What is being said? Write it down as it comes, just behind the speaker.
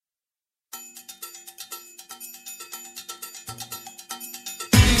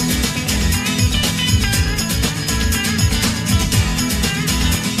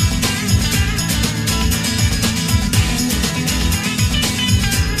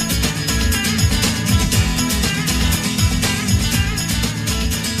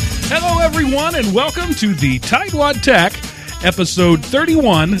everyone, and welcome to the Tightwad Tech, episode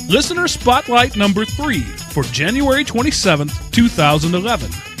 31, listener spotlight number 3 for January 27th, 2011.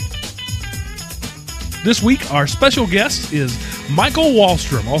 This week, our special guest is Michael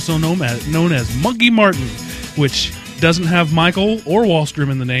Wahlstrom, also known as Monkey Martin, which doesn't have Michael or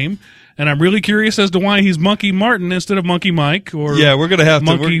Wahlstrom in the name. And I'm really curious as to why he's Monkey Martin instead of Monkey Mike or we're gonna have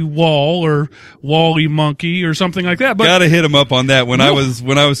Monkey Wall or Wally Monkey or something like that. But gotta hit him up on that. When I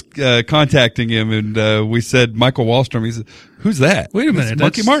was contacting him and we said Michael Wahlstrom, he said, "Who's that?" Wait a minute,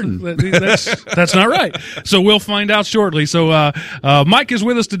 Monkey Martin. That's not right. So we'll find out shortly. So Mike is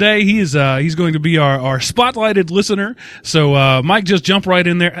with us today. He's going to be our spotlighted listener. So Mike, just jump right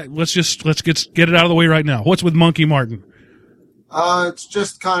in there. Let's get it out of the way right now. What's with Monkey Martin? It's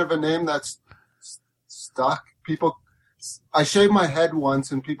just kind of a name that's stuck. I shaved my head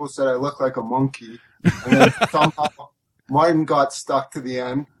once and people said I look like a monkey. And then somehow Martin got stuck to the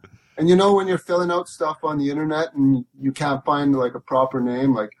end. And you know when you're filling out stuff on the internet and you can't find like a proper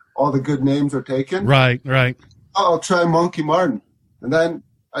name, like all the good names are taken? Right. I'll try Monkey Martin. And then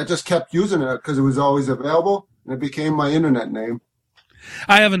I just kept using it because it was always available and it became my internet name.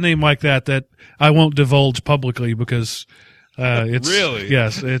 I have a name like that I won't divulge publicly because... it's really?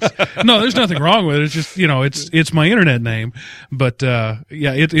 Yes. It's no, there's nothing wrong with it. It's just, it's my internet name. But,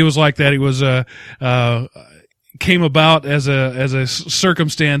 it was like that. It was, came about as a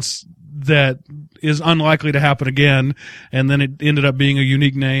circumstance that is unlikely to happen again. And then it ended up being a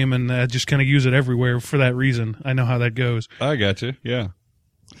unique name and I just kind of use it everywhere for that reason. I know how that goes. I got you. Yeah.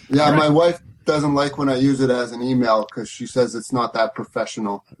 Yeah. Right. My wife doesn't like when I use it as an email because she says it's not that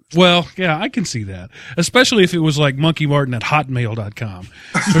professional. Well, yeah, I can see that. Especially if it was like monkeymartin@hotmail.com.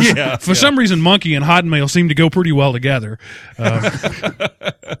 For some reason, monkey and hotmail seem to go pretty well together. Well,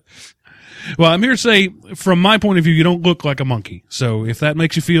 I'm here to say, from my point of view, you don't look like a monkey. So if that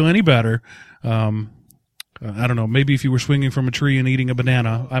makes you feel any better, I don't know, maybe if you were swinging from a tree and eating a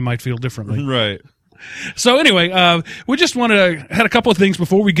banana, I might feel differently. Right. So anyway, we just had a couple of things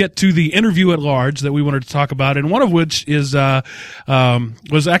before we get to the interview at large that we wanted to talk about, and one of which is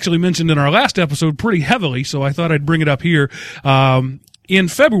was actually mentioned in our last episode pretty heavily, so I thought I'd bring it up here. In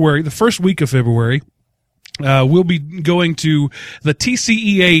February, the first week of February, we'll be going to the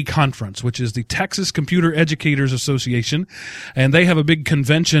TCEA conference, which is the Texas Computer Educators Association, and they have a big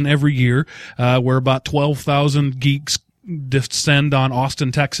convention every year where about 12,000 geeks descend on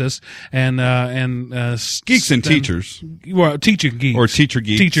Austin, Texas, and geeks and teachers. Well, teacher geeks or teacher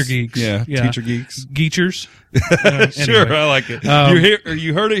geeks. Teacher geeks. Yeah. Teacher geeks. Geechers. Sure, anyway. I like it.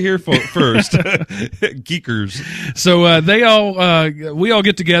 You heard it here first. Geekers. So we all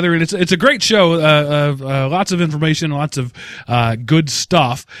get together, and it's a great show. Lots of information, lots of good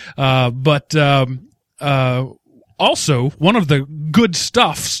stuff. Also, one of the good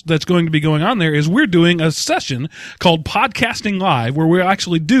stuffs that's going to be going on there is we're doing a session called Podcasting Live, where we'll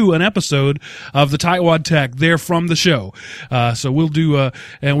actually do an episode of the Tightwad Tech there from the show. So we'll do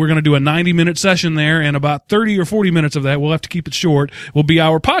and we're going to do a 90-minute session there, and about 30 or 40 minutes of that, we'll have to keep it short, will be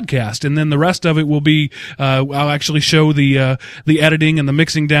our podcast, and then the rest of it will be I'll actually show the editing and the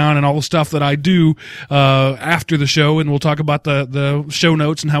mixing down and all the stuff that I do after the show, and we'll talk about the show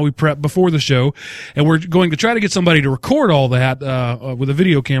notes and how we prep before the show, and we're going to try to get somebody to record all that with a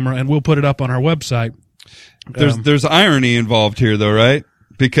video camera, and we'll put it up on our website. There's irony involved here, though, right?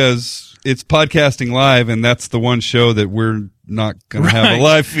 Because it's podcasting live, and that's the one show that we're not going to have a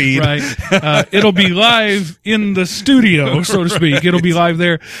live feed. Right. It'll be live in the studio, so to speak. It'll be live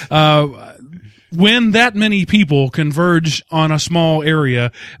there. When that many people converge on a small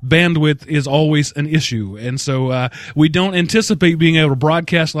area, bandwidth is always an issue. And so, we don't anticipate being able to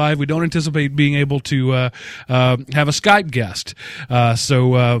broadcast live. We don't anticipate being able to, have a Skype guest.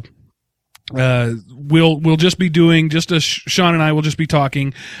 We'll just be doing, just as Sean and I will just be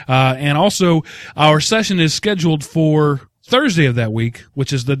talking. And also our session is scheduled for Thursday of that week,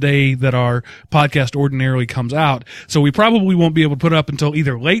 which is the day that our podcast ordinarily comes out. So we probably won't be able to put it up until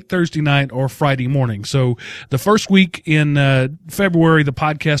either late Thursday night or Friday morning. So the first week in February, the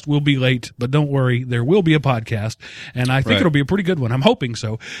podcast will be late, but don't worry, there will be a podcast, and I think it'll be a pretty good one. I'm hoping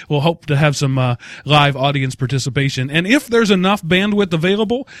so. We'll hope to have some live audience participation. And if there's enough bandwidth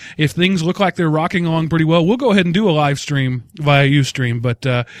available, if things look like they're rocking along pretty well, we'll go ahead and do a live stream via Ustream. But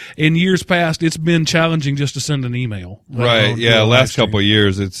in years past, it's been challenging just to send an email. Right. Yeah, last couple of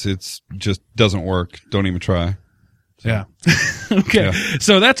years, it's just doesn't work. Don't even try. So. Yeah. Okay. Yeah.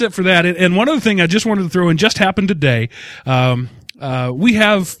 So that's it for that. And one other thing I just wanted to throw in just happened today. we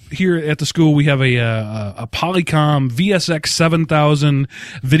have here at the school, we have a Polycom VSX 7000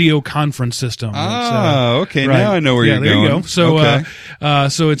 video conference system. Okay. Right. Now I know where you're there going. You go. So, okay.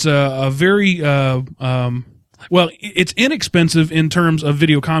 So it's a very, well, it's inexpensive in terms of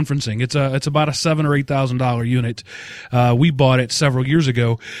video conferencing. It's about a $7,000 or $8,000 unit. We bought it several years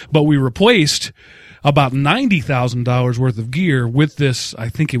ago, but we replaced about $90,000 worth of gear with this. I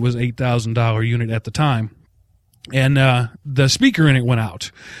think it was $8,000 unit at the time. And the speaker in it went out,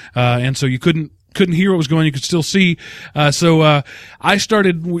 and so you couldn't hear what was going. You could still see. So I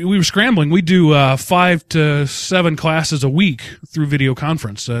started. We were scrambling. We do 5 to 7 classes a week through video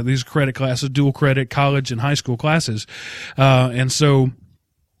conference. These credit classes, dual credit, college and high school classes, and so.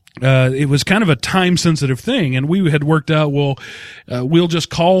 It was kind of a time-sensitive thing, and we had worked out, well, we'll just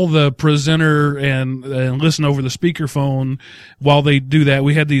call the presenter and listen over the speakerphone while they do that.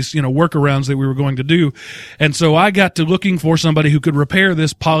 We had these, workarounds that we were going to do. And so I got to looking for somebody who could repair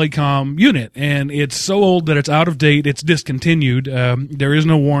this Polycom unit, and it's so old that it's out of date. It's discontinued. There is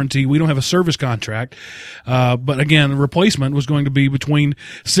no warranty. We don't have a service contract. But again, the replacement was going to be between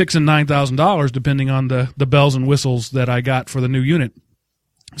 $6,000 and $9,000, depending on the bells and whistles that I got for the new unit.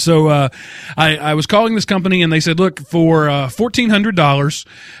 So I was calling this company, and they said, look, for $1,400,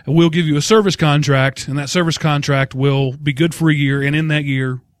 we'll give you a service contract, and that service contract will be good for a year, and in that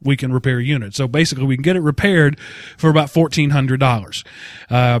year, we can repair a unit. So basically, we can get it repaired for about $1,400.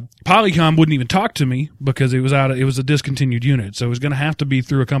 Polycom wouldn't even talk to me because it was a discontinued unit, so it was going to have to be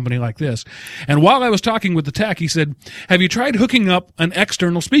through a company like this. And while I was talking with the tech, he said, have you tried hooking up an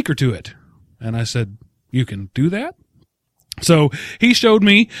external speaker to it? And I said, you can do that? So he showed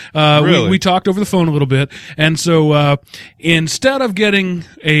me, Really? we talked over the phone a little bit. And so, instead of getting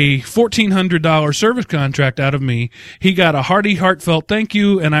a $1,400 service contract out of me, he got a hearty, heartfelt thank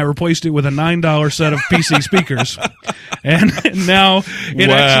you. And I replaced it with a $9 set of PC speakers. And now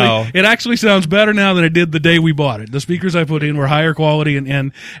it actually sounds better now than it did the day we bought it. The speakers I put in were higher quality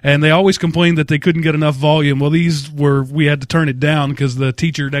and they always complained that they couldn't get enough volume. Well, we had to turn it down because the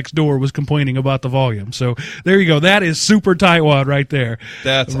teacher next door was complaining about the volume. So there you go. That is super tightwad right there.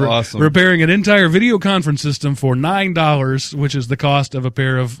 That's awesome. Repairing an entire video conference system for $9, which is the cost of a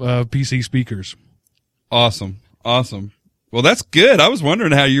pair of PC speakers. Awesome. Well, that's good. I was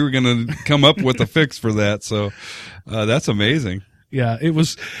wondering how you were going to come up with a fix for that. So that's amazing. Yeah, it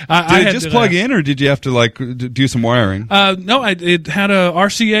was. Did it just plug in, or did you have to do some wiring? No, it had a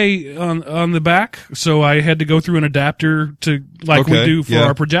RCA on the back, so I had to go through an adapter to we do for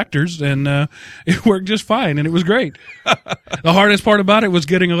our projectors, and it worked just fine, and it was great. The hardest part about it was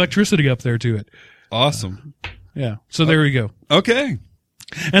getting electricity up there to it. Awesome. Yeah. So there we go. Okay.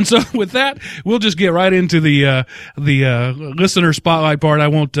 And so with that, we'll just get right into the listener spotlight part. I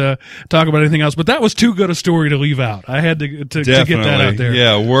won't talk about anything else, but that was too good a story to leave out. I had to get that out there.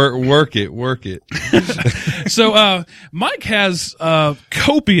 Yeah, work it. So Mike has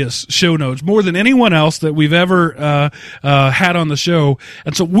copious show notes, more than anyone else that we've ever had on the show.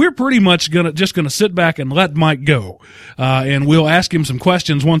 And so we're pretty much just gonna sit back and let Mike go. And we'll ask him some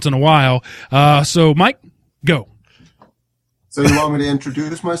questions once in a while. So Mike, go. So you want me to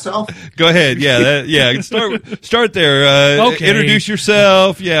introduce myself? Go ahead. Yeah. Start there. Okay. Introduce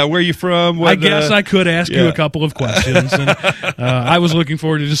yourself. Yeah. Where you from? I guess I could ask you a couple of questions. And, I was looking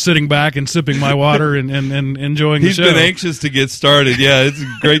forward to just sitting back and sipping my water and enjoying the show. He's been anxious to get started. Yeah. It's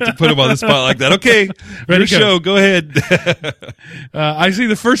great to put him on the spot like that. Okay. Ready your show. Go ahead. I see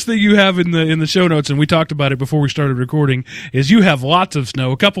the first thing you have in the show notes, and we talked about it before we started recording, is you have lots of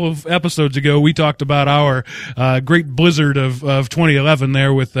snow. A couple of episodes ago, we talked about our great blizzard of 2011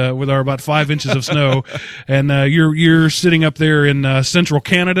 there with our about 5 inches of snow, and you're sitting up there in central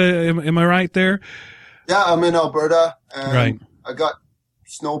Canada. Am I right there? Yeah, I'm in Alberta, and right. I got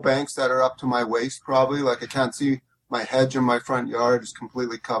snow banks that are up to my waist probably. Like I can't see my hedge in my front yard is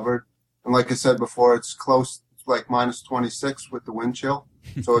completely covered, and like I said before, it's close, it's like minus 26 with the wind chill,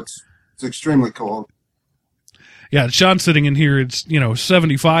 so it's extremely cold. Yeah, Sean's sitting in here. It's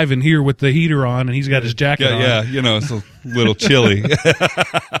 75 in here with the heater on, and he's got his jacket on. Yeah, it's a little chilly.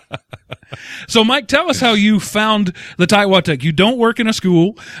 So, Mike, tell us how you found the Tightwad Tech. You don't work in a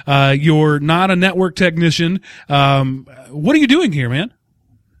school. You're not a network technician. What are you doing here, man?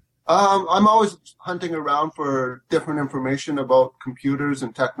 I'm always hunting around for different information about computers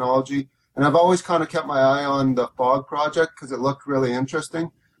and technology, and I've always kind of kept my eye on the FOG project because it looked really interesting.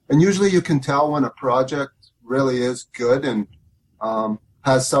 And usually you can tell when a project really is good and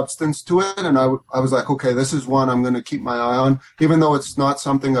has substance to it, and I was like, okay, this is one I'm going to keep my eye on, even though it's not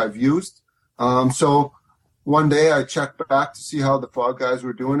something I've used. So one day I checked back to see how the FOG guys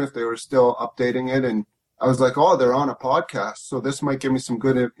were doing, if they were still updating it, and I was like, oh, they're on a podcast, so this might give me some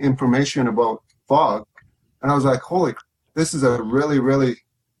good information about fog. And I was like, holy, this is a really, really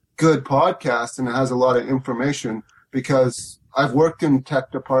good podcast, and it has a lot of information, because I've worked in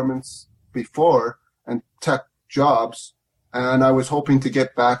tech departments before and tech jobs, and I was hoping to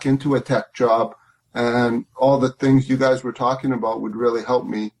get back into a tech job, and all the things you guys were talking about would really help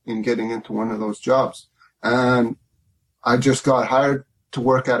me in getting into one of those jobs. And I just got hired to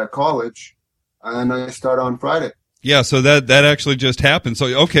work at a college, and I start on Friday. Yeah, so that actually just happened. So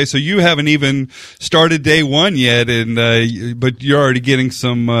okay, so you haven't even started day one yet, and but you're already getting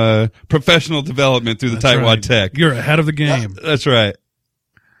some professional development through the Tightwad right. Tech. You're ahead of the game. That's right.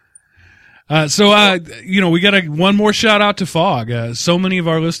 So we got one more shout out to Fog. So many of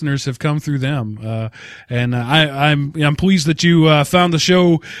our listeners have come through them. And I'm pleased that you found the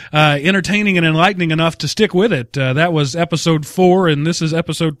show entertaining and enlightening enough to stick with it. That was episode 4, and this is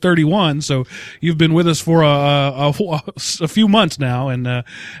episode 31. So you've been with us for a few months now, and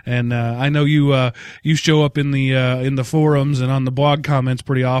I know you show up in the forums and on the blog comments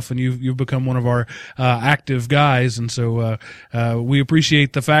pretty often. You've become one of our active guys, and so we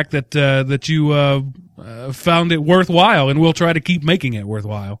appreciate the fact that you found it worthwhile, and we'll try to keep making it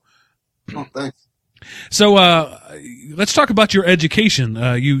worthwhile. Oh, thanks. So let's talk about your education.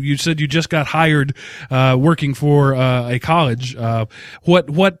 You said you just got hired working for a college.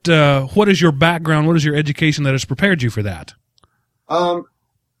 What is your background? What is your education that has prepared you for that? I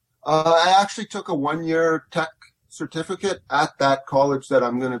actually took a 1-year tech certificate at that college that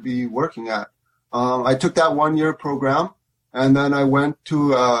I'm going to be working at. I took that 1-year program, and then I went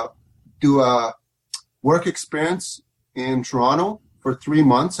to do a work experience in Toronto for 3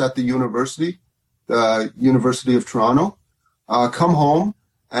 months at the University of Toronto. Come home,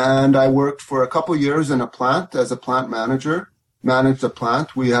 and I worked for a couple years in a plant as a plant manager, managed a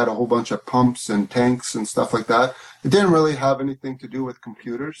plant. We had a whole bunch of pumps and tanks and stuff like that. It didn't really have anything to do with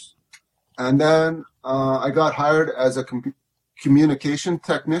computers. And then I got hired as a communication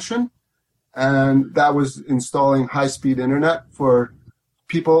technician, and that was installing high-speed internet for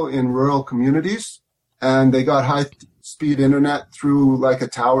people in rural communities, and they got high-speed internet through like a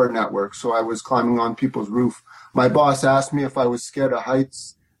tower network. So I was climbing on people's roof. My boss asked me if I was scared of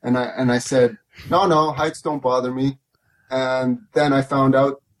heights, and I said, no, heights don't bother me. And then I found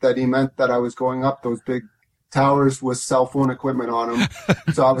out that he meant that I was going up those big towers with cell phone equipment on them.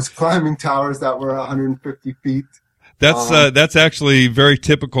 So I was climbing towers that were 150 feet. That's actually very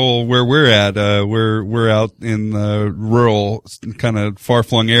typical where we're at. We're out in rural, kind of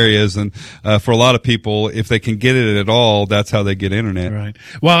far-flung areas, and for a lot of people, if they can get it at all, that's how they get internet. Right.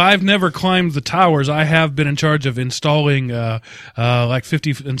 Well, I've never climbed the towers. I have been in charge of installing like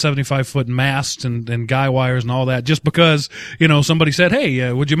 50 and 75 foot masts and guy wires and all that, just because somebody said,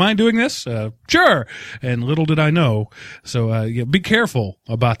 "Hey, would you mind doing this?" Sure. And little did I know. So be careful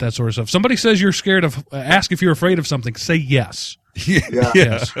about that sort of stuff. Somebody says you're scared of, ask if you're afraid of something. Say yes. Yeah.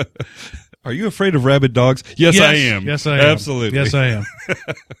 Yes. Are you afraid of rabid dogs? Yes, I am. Yes, I am. Absolutely. Yes, I am.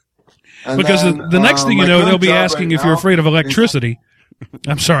 And Because then, the next thing you my know, current they'll be job asking right if you're now afraid of is- electricity.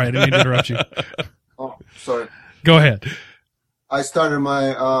 I'm sorry, I didn't mean to interrupt you. Oh, sorry. Go ahead. I started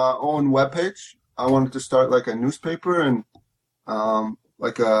my own webpage. I wanted to start like a newspaper and I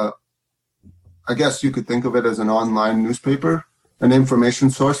guess you could think of it as an online newspaper, an information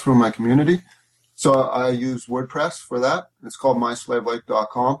source for my community. So I use WordPress for that. It's called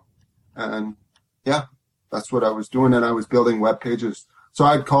myslavelife.com. And yeah, that's what I was doing. And I was building web pages. So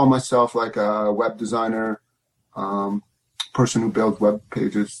I'd call myself like a web designer, person who builds web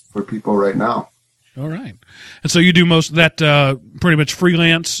pages for people right now. All right. And so you do most of that pretty much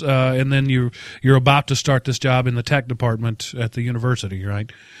freelance, and then you're about to start this job in the tech department at the university,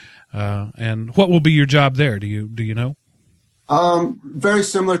 right? And what will be your job there? Do you know? Very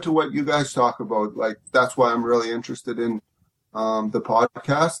similar to what you guys talk about. Like, that's why I'm really interested in the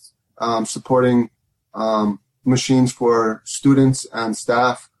podcast, supporting machines for students and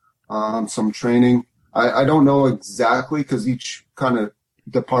staff, some training. I don't know exactly, because each kind of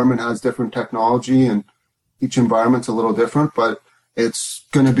department has different technology and each environment's a little different, but it's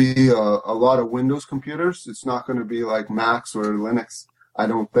going to be a lot of Windows computers. It's not going to be like Macs or Linux, I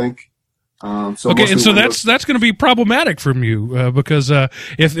don't think. Okay, and so Windows. that's going to be problematic from you because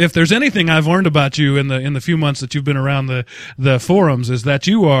if there's anything I've learned about you in the few months that you've been around the forums is that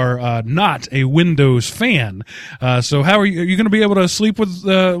you are not a Windows fan. So how are you going to be able to sleep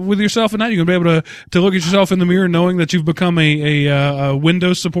with yourself at night? You're going to be able to look at yourself in the mirror knowing that you've become a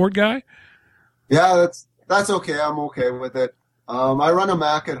Windows support guy? Yeah, that's okay. I'm okay with it. I run a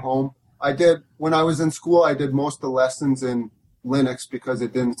Mac at home. When I was in school, I did most of the lessons in Linux because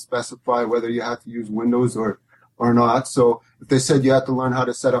it didn't specify whether you had to use Windows or not. So if they said you had to learn how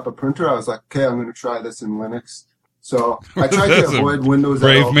to set up a printer, I was like, okay, I'm going to try this in Linux. So I tried to avoid Windows.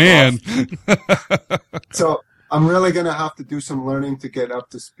 Brave man. So I'm really going to have to do some learning to get up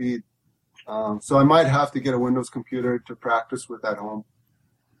to speed. So I might have to get a Windows computer to practice with at home.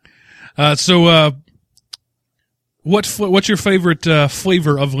 What's your favorite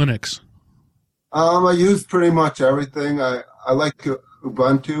flavor of Linux? I use pretty much everything. I like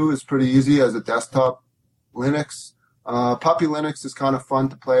Ubuntu. It's pretty easy as a desktop Linux. Puppy Linux is kind of fun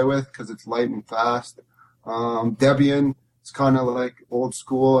to play with because it's light and fast. Debian is kind of like old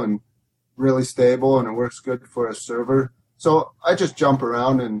school and really stable, and it works good for a server. So I just jump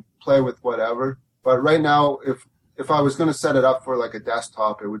around and play with whatever. But right now, if I was going to set it up for like a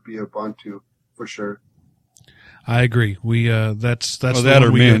desktop, it would be Ubuntu for sure. I agree. That's that the or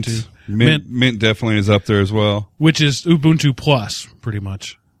one we Mint. go to. Mint definitely is up there as well. Which is Ubuntu Plus, pretty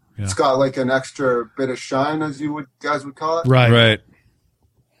much. Yeah. It's got like an extra bit of shine, as you guys would call it. Right.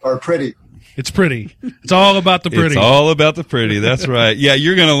 Or pretty. It's pretty. It's all about the pretty. It's all about the pretty. That's right. Yeah,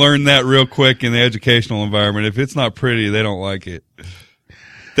 you're going to learn that real quick in the educational environment. If it's not pretty, they don't like it.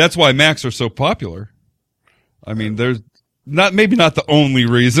 That's why Macs are so popular. I mean, there's maybe not the only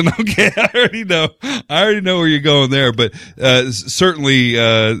reason. Okay, I already know where you're going there, but certainly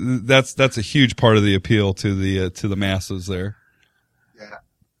that's a huge part of the appeal to the masses there.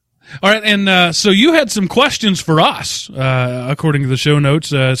 All right, and so you had some questions for us, according to the show notes.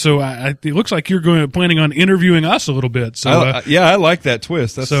 So it looks like you're planning on interviewing us a little bit. So I like that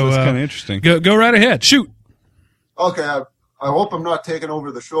twist. That's kind of interesting. Go right ahead. Shoot. Okay, I hope I'm not taking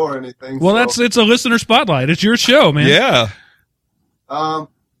over the show or anything. Well, it's a listener spotlight. It's your show, man. Yeah. I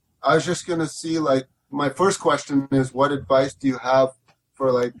was just gonna see, like, my first question is, what advice do you have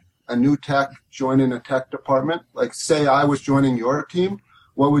for like a new tech joining a tech department? Like, say I was joining your team.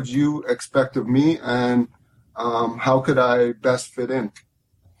 What would you expect of me, and how could I best fit in?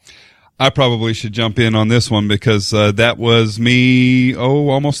 I probably should jump in on this one because that was me,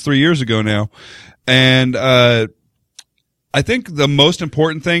 almost 3 years ago now. And I think the most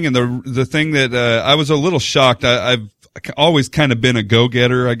important thing and the thing that I was a little shocked, I've always kind of been a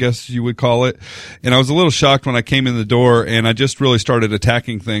go-getter, I guess you would call it. And I was a little shocked when I came in the door and I just really started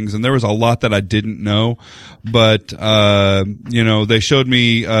attacking things. And there was a lot that I didn't know. But, they showed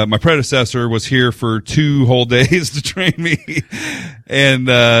me, my predecessor was here for 2 whole days to train me. And,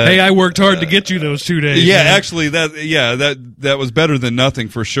 hey, I worked hard to get you those 2 days. Yeah, man. actually that was better than nothing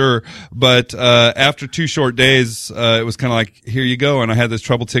for sure. But, after 2 short days, it was kind of like, here you go. And I had this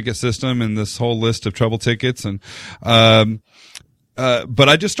trouble ticket system and this whole list of trouble tickets and, but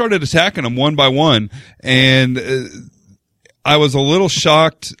I just started attacking them one by one, and I was a little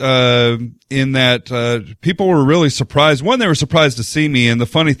shocked in that people were really surprised. One, they were surprised to see me, and the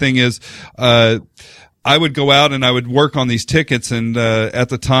funny thing is, I would go out and I would work on these tickets, and at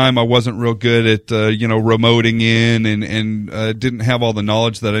the time I wasn't real good at remoting in and didn't have all the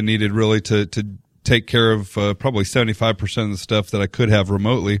knowledge that I needed really to take care of probably 75% of the stuff that I could have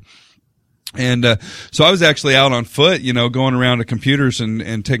remotely. And so I was actually out on foot, going around to computers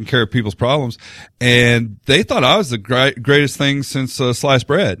and taking care of people's problems. And they thought I was the greatest thing since sliced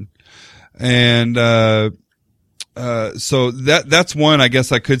bread. And so that's one, I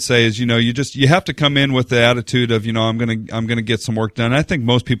guess I could say is, you have to come in with the attitude of, I'm going to get some work done. I think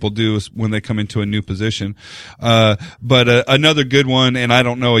most people do when they come into a new position. But another good one, and I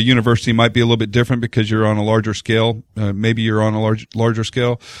don't know, a university might be a little bit different because you're on a larger scale. Maybe you're on a larger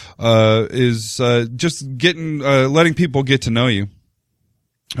scale, is, just letting people get to know you.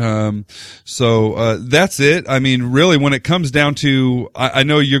 So that's it. I mean, really, when it comes down to, I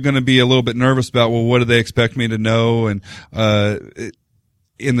know you're going to be a little bit nervous about, well, what do they expect me to know? And,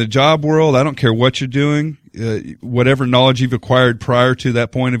 in the job world, I don't care what you're doing, whatever knowledge you've acquired prior to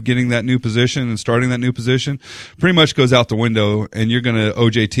that point of getting that new position and starting that new position pretty much goes out the window, and you're going to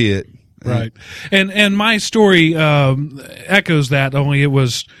OJT it. Right. And my story, echoes that, only it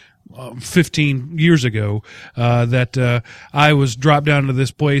was 15 years ago, that I was dropped down to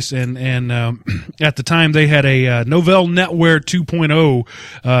this place, and at the time they had a Novell NetWare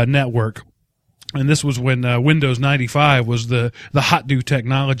 2.0 network. And this was when Windows 95 was the hot new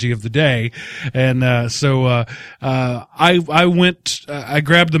technology of the day, and so I went. I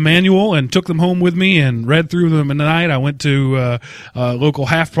grabbed the manual and took them home with me and read through them at night. I went to a local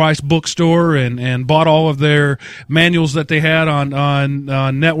half price bookstore and bought all of their manuals that they had on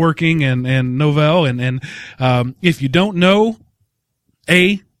networking and Novell. And if you don't know,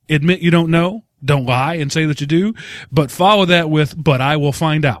 admit you don't know. Don't lie and say that you do, but follow that with, but I will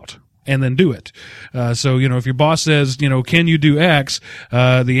find out. and then do it. So, if your boss says, can you do X?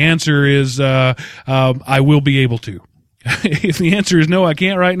 The answer is, I will be able to. If the answer is no, I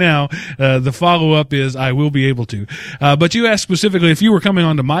can't right now, the follow-up is I will be able to. But you asked specifically if you were coming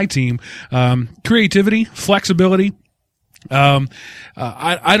onto my team, creativity, flexibility.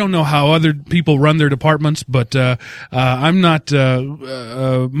 I don't know how other people run their departments, but I'm not.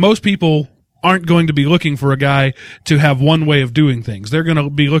 Most people aren't going to be looking for a guy to have one way of doing things. They're going to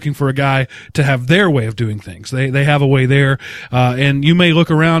be looking for a guy to have their way of doing things. They have a way there, and you may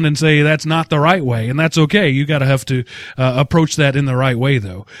look around and say that's not the right way, and that's okay. You got to have to approach that in the right way,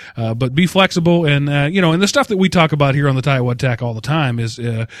 though. But be flexible, and and the stuff that we talk about here on the Tightwad Tack all the time is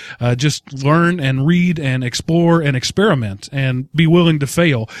just learn and read and explore and experiment and be willing to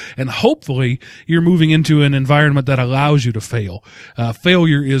fail. And hopefully, you're moving into an environment that allows you to fail.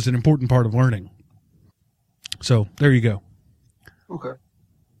 Failure is an important part of learning. So there you go. Okay.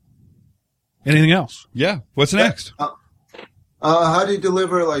 Anything else? Yeah. What's next? How do you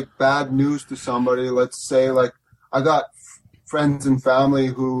deliver bad news to somebody? Let's say I got friends and family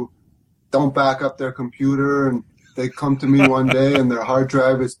who don't back up their computer, and they come to me one day and their hard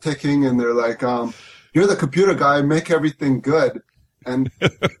drive is ticking, and they're like, "You're the computer guy. Make everything good." And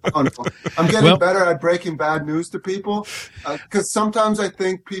I'm getting better at breaking bad news to people, because sometimes I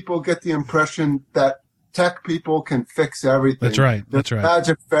think people get the impression that tech people can fix everything. That's right. They're That's right.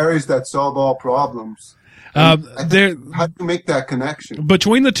 magic fairies that solve all problems. How do you make that connection?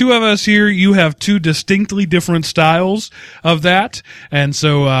 Between the two of us here, you have two distinctly different styles of that. And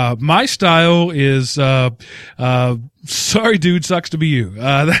so my style is sorry, dude, sucks to be you.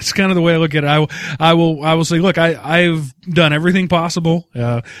 That's kind of the way I look at it. I will say, look, I've done everything possible.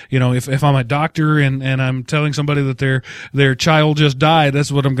 If I'm a doctor and I'm telling somebody that their child just died,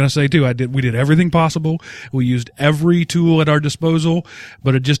 that's what I'm going to say too. We did everything possible. We used every tool at our disposal,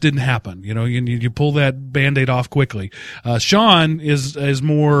 but it just didn't happen. You pull that Band-Aid off quickly. Sean is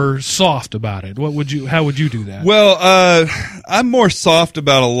more soft about it. How would you do that? Well, I'm more soft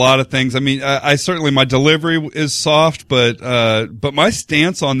about a lot of things. I mean, I certainly, my delivery is soft, but my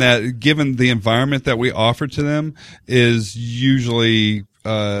stance on that, given the environment that we offer to them, is usually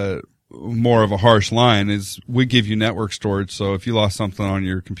more of a harsh line. Is we give you network storage, so if you lost something on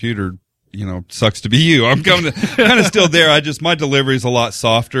your computer, sucks to be you. I'm kind of still there. My delivery is a lot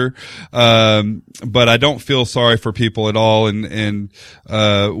softer. But I don't feel sorry for people at all. And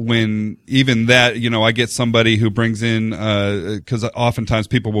when even that, I get somebody who brings in, cause oftentimes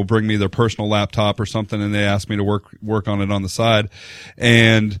people will bring me their personal laptop or something, and they ask me to work on it on the side.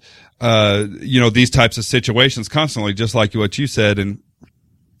 And, these types of situations constantly, just like what you said. And,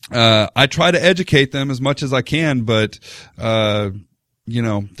 I try to educate them as much as I can, but,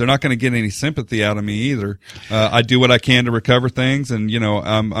 they're not going to get any sympathy out of me either. I do what I can to recover things, and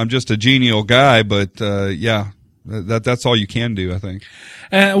I'm just a genial guy, but that's all you can do, I think.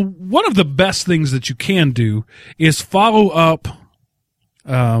 One of the best things that you can do is follow up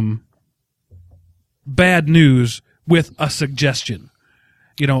bad news with a suggestion.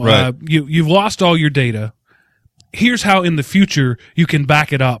 Right. You've lost all your data. Here's how in the future you can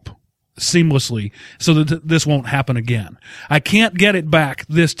back it up seamlessly so that this won't happen again. I can't get it back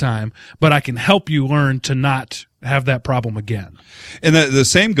this time, but I can help you learn to not have that problem again. And the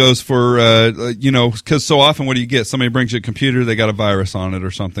same goes for, cause so often what do you get? Somebody brings you a computer, they got a virus on it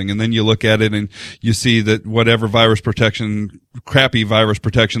or something. And then you look at it and you see that whatever crappy virus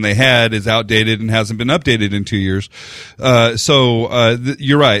protection they had is outdated and hasn't been updated in 2 years.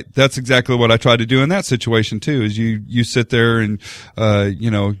 You're right. That's exactly what I try to do in that situation too, is you sit there and,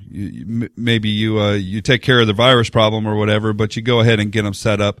 maybe you take care of the virus problem or whatever, but you go ahead and get them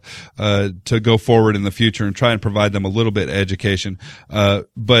set up, to go forward in the future and try and provide them a little bit of education.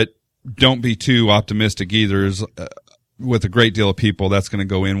 But don't be too optimistic either. With a great deal of people, that's going to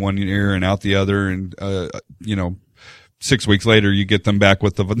go in one ear and out the other. And, 6 weeks later, you get them back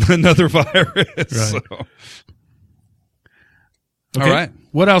with another virus. Right. So. Okay. All right.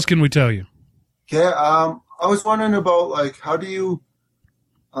 What else can we tell you? Okay. I was wondering about how do you,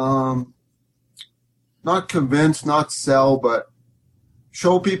 not convince, not sell, but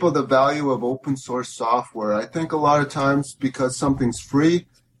show people the value of open source software. I think a lot of times because something's free,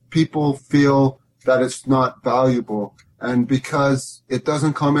 people feel that it's not valuable. And because it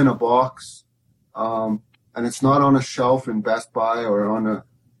doesn't come in a box, and it's not on a shelf in Best Buy or on a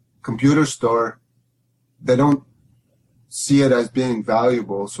computer store, they don't see it as being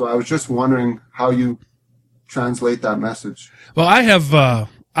valuable. So I was just wondering how you translate that message. Well,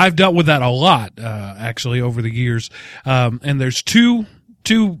 I've dealt with that a lot, actually, over the years. And there's two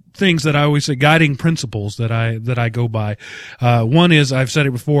two things that I always say, guiding principles that I go by. One is, I've said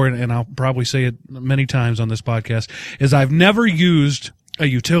it before, and I'll probably say it many times on this podcast, is I've never used a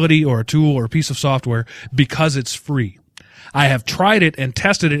utility or a tool or a piece of software because it's free. I have tried it and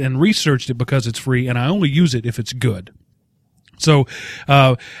tested it and researched it because it's free, and I only use it if it's good. So,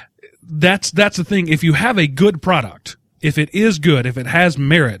 that's the thing. If you have a good product, if it is good, if it has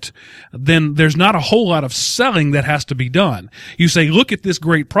merit, then there's not a whole lot of selling that has to be done. You say, look at this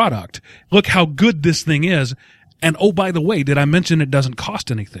great product. Look how good this thing is. And oh, by the way, did I mention it doesn't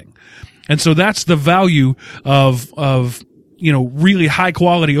cost anything? And so that's the value of really high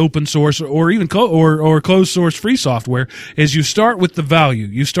quality open source or even or closed source free software, is you start with the value.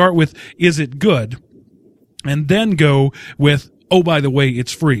 You start with, is it good? And then go with, oh, by the way,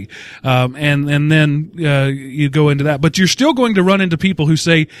 it's free. And then you go into that. But you're still going to run into people who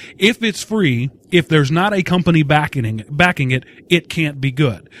say, if it's free, if there's not a company backing it, it can't be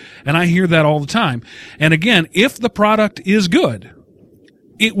good. And I hear that all the time. And again, if the product is good,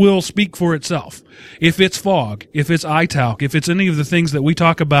 it will speak for itself. If it's Fog, if it's iTalk, if it's any of the things that we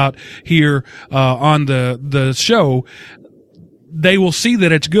talk about here on the show, they will see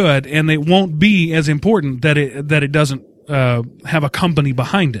that it's good, and it won't be as important that it doesn't have a company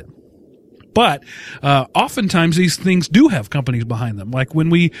behind it. But oftentimes these things do have companies behind them. Like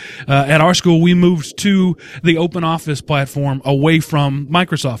when we at our school, we moved to the Open Office platform away from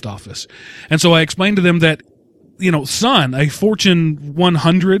Microsoft Office, and so I explained to them that, Sun, a Fortune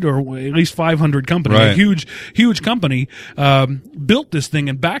 100 or at least 500 company, right, a huge company, built this thing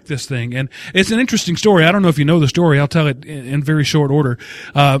and backed this thing. And it's an interesting story. I don't know if you know the story. I'll tell it in very short order.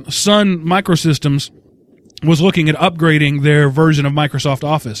 Sun Microsystems was looking at upgrading their version of Microsoft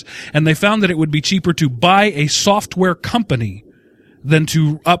Office, and they found that it would be cheaper to buy a software company than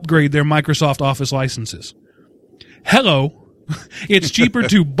to upgrade their Microsoft Office licenses. Hello. It's cheaper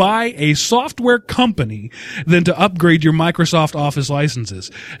to buy a software company than to upgrade your Microsoft Office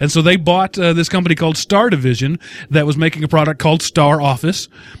licenses. And so they bought this company called Star Division that was making a product called Star Office.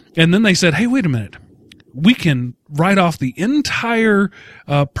 And then they said, hey, wait a minute. We can write off the entire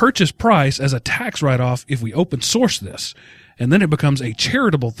purchase price as a tax write-off if we open source this. And then it becomes a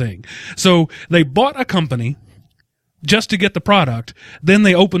charitable thing. So they bought a company just to get the product, then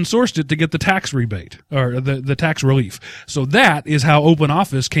they open sourced it to get the tax rebate or the tax relief. So that is how Open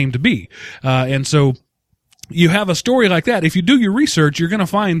Office came to be. And so you have a story like that. If you do your research, you're going to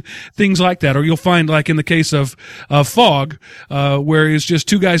find things like that, or you'll find, like in the case of Fog, where it's just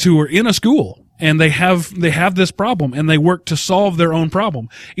two guys who are in a school and they have this problem and they work to solve their own problem.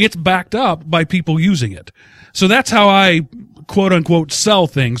 It's backed up by people using it. So that's how I quote unquote sell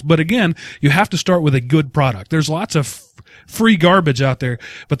things. But again, you have to start with a good product. There's lots of free garbage out there,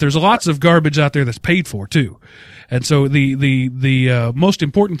 but there's lots of garbage out there that's paid for too. And so the most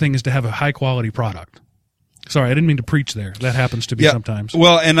important thing is to have a high quality product. Sorry, I didn't mean to preach there. That happens to be sometimes.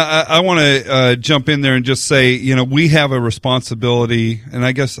 Well, and I want to jump in there and just say, we have a responsibility, and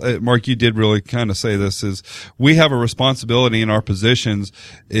I guess, Mark, you did really kind of say this, is we have a responsibility in our positions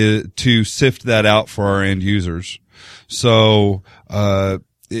to sift that out for our end users. So,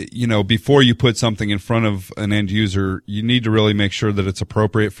 before you put something in front of an end user, you need to really make sure that it's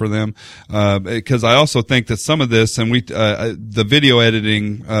appropriate for them. Because I also think that some of this, and the video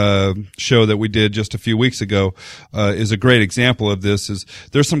editing show that we did just a few weeks ago is a great example of this. Is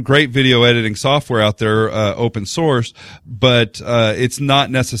there's some great video editing software out there, open source, but it's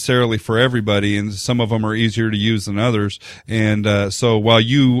not necessarily for everybody, and some of them are easier to use than others. And so while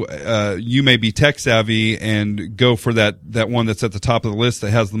you may be tech savvy and go for that one that's at the top of the list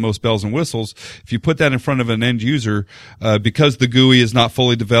that has the most bells and whistles, if you put that in front of an end user, because the GUI is not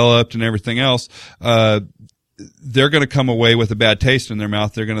fully developed and everything else, they're going to come away with a bad taste in their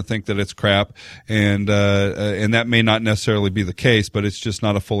mouth. They're going to think that it's crap, and that may not necessarily be the case, but it's just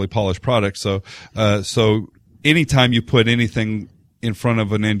not a fully polished product. So anytime you put anything in front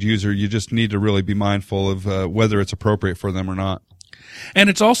of an end user, you just need to really be mindful of whether it's appropriate for them or not. And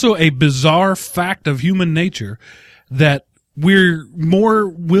it's also a bizarre fact of human nature that we're more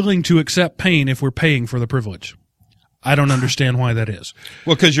willing to accept pain if we're paying for the privilege. I don't understand why that is.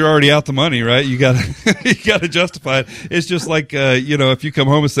 Well, because you're already out the money, right? You got to justify it. It's just like if you come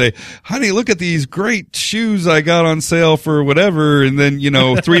home and say, "Honey, look at these great shoes I got on sale for whatever," and then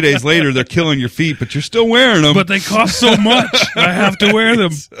 3 days later they're killing your feet, but you're still wearing them. But they cost so much, I have to wear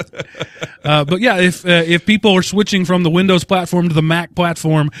them. But yeah, if people are switching from the Windows platform to the Mac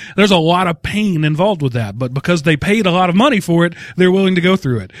platform, there's a lot of pain involved with that. But because they paid a lot of money for it, they're willing to go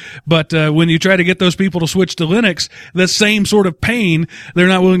through it. But when you try to get those people to switch to Linux, the same sort of pain, they're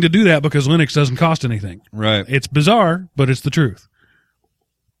not willing to do that because Linux doesn't cost anything. Right. It's bizarre, but it's the truth.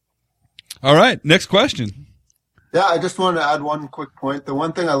 All right. Next question. Yeah, I just wanted to add one quick point. The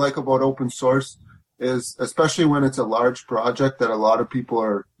one thing I like about open source is, especially when it's a large project that a lot of people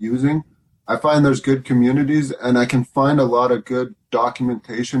are using, I find there's good communities, and I can find a lot of good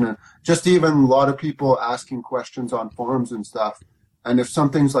documentation and just even a lot of people asking questions on forums and stuff. And if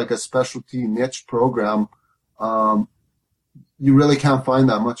something's like a specialty niche program, you really can't find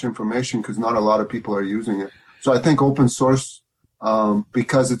that much information because not a lot of people are using it. So I think open source,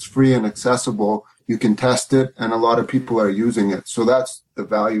 because it's free and accessible, you can test it, and a lot of people are using it. So that's the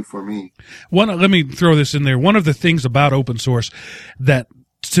value for me. Let me throw this in there. One of the things about open source that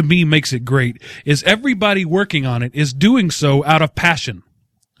to me makes it great is everybody working on it is doing so out of passion.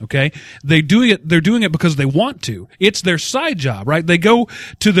 Okay. They're doing it because they want to. It's their side job, right? They go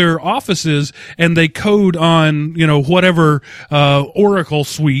to their offices and they code on, whatever, Oracle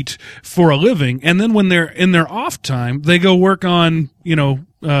suite for a living. And then when they're in their off time, they go work on,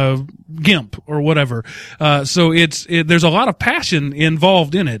 GIMP or whatever. So there's a lot of passion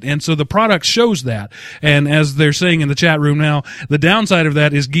involved in it. And so the product shows that. And as they're saying in the chat room now, the downside of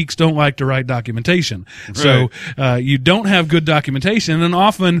that is geeks don't like to write documentation. Right. So, you don't have good documentation. And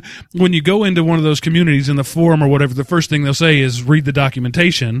often when you go into one of those communities in the forum or whatever, the first thing they'll say is read the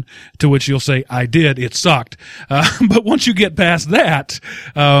documentation, to which you'll say, I did, it sucked. But once you get past that,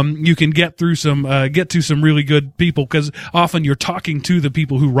 you can get to some really good people, because often you're talking to the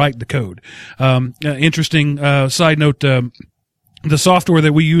people who write the code. Interesting side note, the software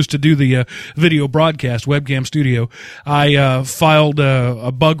that we use to do the video broadcast, Webcam Studio, I filed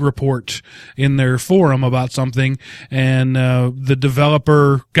a bug report in their forum about something, and the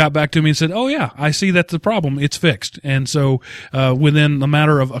developer got back to me and said, oh yeah, I see that's the problem, it's fixed. And so within a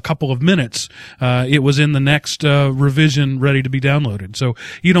matter of a couple of minutes, it was in the next revision ready to be downloaded. So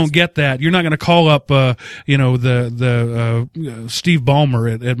you don't get that. You're not going to call up the Steve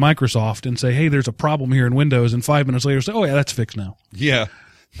Ballmer at Microsoft and say, hey, there's a problem here in Windows, and 5 minutes later say, oh yeah, that's fixed now. Yeah.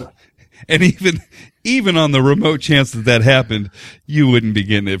 And even on the remote chance that happened, you wouldn't be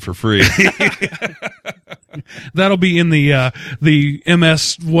getting it for free. That'll be in the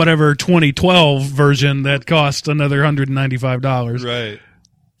MS whatever 2012 version that costs another $195. Right.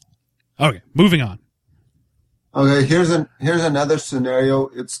 Okay, moving on. Okay, here's another scenario.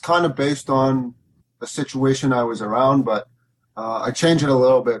 It's kind of based on a situation I was around, but I change it a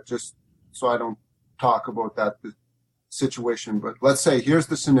little bit just so I don't talk about that situation. But let's say here's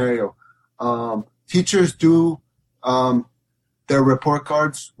the scenario. Teachers do their report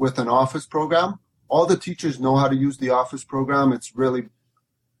cards with an Office program. All the teachers know how to use the Office program. It's really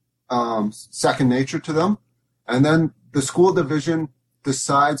second nature to them. And then the school division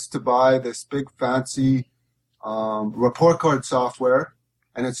decides to buy this big fancy report card software,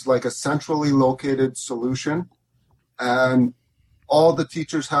 and it's like a centrally located solution. And all the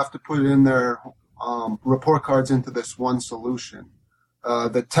teachers have to put in their report cards into this one solution.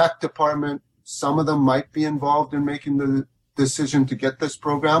 The tech department, some of them might be involved in making the decision to get this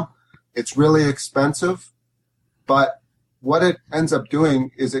program. It's really expensive, but what it ends up doing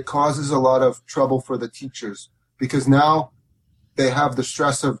is it causes a lot of trouble for the teachers, because now they have the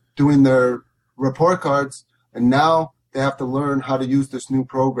stress of doing their report cards, and now they have to learn how to use this new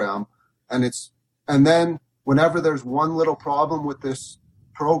program. And then whenever there's one little problem with this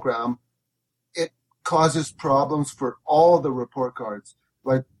program, causes problems for all the report cards.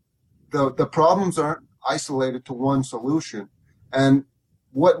 Like the problems aren't isolated to one solution. And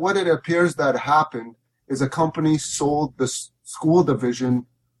what it appears that happened is a company sold the school division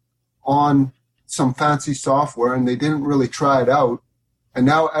on some fancy software, and they didn't really try it out. And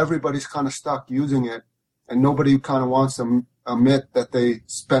now everybody's kind of stuck using it, and nobody kind of wants to admit that they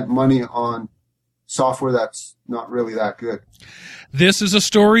spent money on software that's not really that good. This is a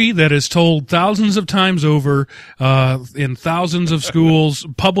story that is told thousands of times over in thousands of schools,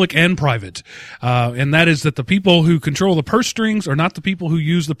 public and private. And that is that the people who control the purse strings are not the people who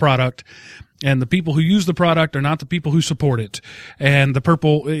use the product, and the people who use the product are not the people who support it. And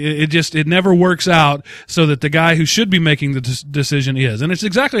it never works out so that the guy who should be making the decision is. And it's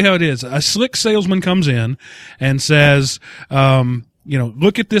exactly how it is. A slick salesman comes in and says,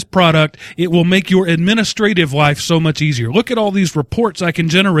 look at this product. It will make your administrative life so much easier. Look at all these reports I can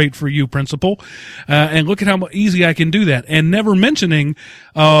generate for you, principal, and look at how easy I can do that. And never mentioning,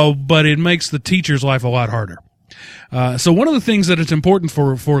 but it makes the teacher's life a lot harder. So one of the things that it's important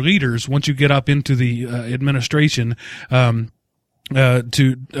for leaders, once you get up into the administration,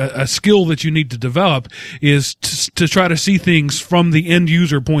 to a skill that you need to develop is to try to see things from the end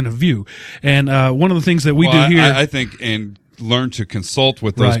user point of view. And one of the things that we do here, I think, and learn to consult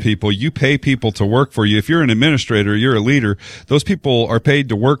with those Right. people. You pay people to work for you. If you're an administrator, you're a leader, those people are paid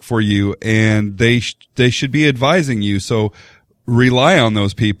to work for you, and they should be advising you. So rely on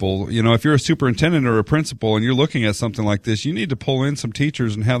those people. You know, if you're a superintendent or a principal and you're looking at something like this, you need to pull in some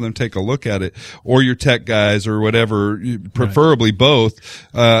teachers and have them take a look at it, or your tech guys or whatever, preferably both,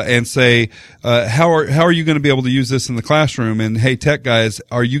 and say, how are you going to be able to use this in the classroom? And hey, tech guys,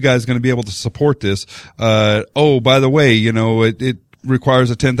 are you guys going to be able to support this? Oh, by the way, you know, it requires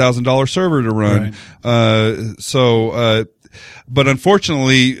a $10,000 server to run. Right. But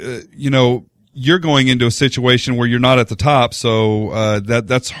unfortunately, you know, you're going into a situation where you're not at the top, so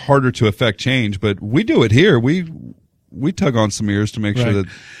that's harder to affect change. But we do it here. We tug on some ears to make sure that.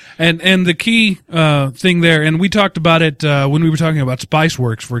 And the key thing there, and we talked about it when we were talking about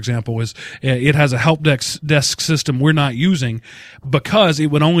SpiceWorks, for example, is it has a help desk system we're not using because it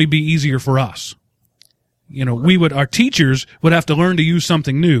would only be easier for us. You know, our teachers would have to learn to use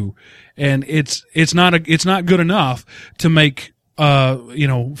something new, and it's not good enough to make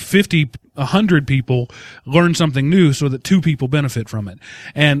 50, 100 people learn something new so that 2 people benefit from it.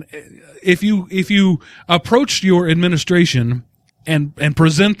 And if you approach your administration and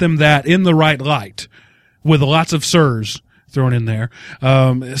present them that in the right light with lots of sirs thrown in there,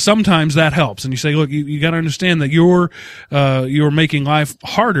 sometimes that helps. And you say, look, you got to understand that you're making life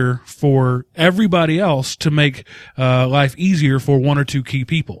harder for everybody else to make life easier for 1 or 2 key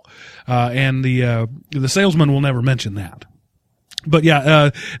people. And the salesman will never mention that. But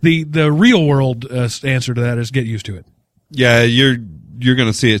yeah, the real world answer to that is get used to it. Yeah, you're going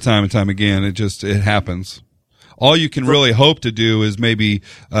to see it time and time again. It happens. All you can really hope to do is maybe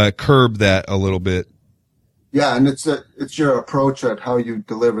curb that a little bit. Yeah, and it's your approach at how you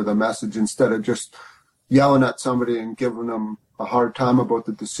deliver the message instead of just yelling at somebody and giving them a hard time about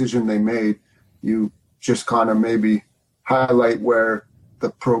the decision they made. You just kind of maybe highlight where the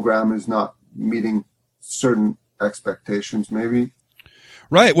program is not meeting certain expectations, maybe.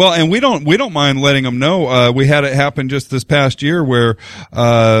 Right. Well, and we don't mind letting them know. We had it happen just this past year where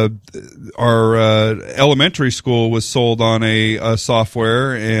our elementary school was sold on a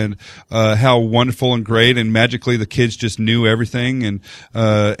software, and how wonderful and great and magically the kids just knew everything, and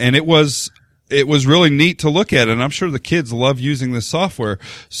it was really neat to look at, and I'm sure the kids love using this software.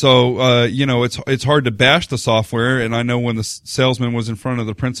 So, it's hard to bash the software, and I know when the salesman was in front of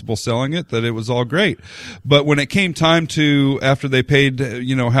the principal selling it, that it was all great. But when it came time to, after they paid,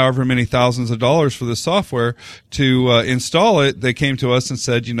 however many thousands of dollars for this software to install it, they came to us and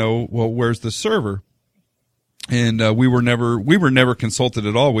said, well, where's the server? And we were never consulted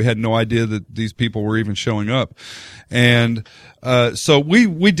at all. We had no idea that these people were even showing up. And so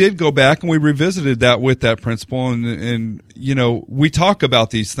we did go back and we revisited that with that principal, and we talk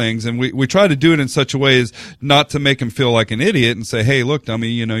about these things, and we try to do it in such a way as not to make him feel like an idiot and say, hey, look, dummy,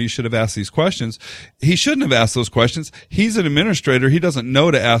 you should have asked these questions. He shouldn't have asked those questions. He's an administrator. He doesn't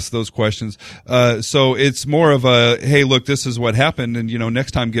know to ask those questions. So it's more of a, hey, look, this is what happened, and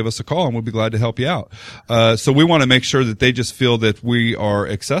next time give us a call and we'll be glad to help you out. So we want to make sure that they just feel that we are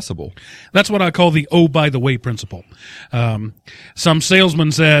accessible. That's what I call the oh, by the way principle. Some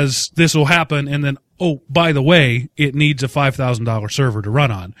salesman says this will happen, and then, oh, by the way, it needs a $5,000 server to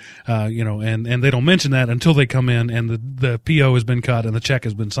run on, and they don't mention that until they come in and the PO has been cut and the check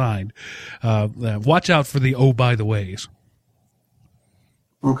has been signed. Watch out for the oh, by the ways.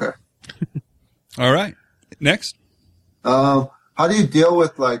 Okay. All right. Next. How do you deal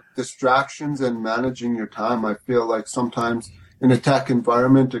with distractions and managing your time? I feel like sometimes in a tech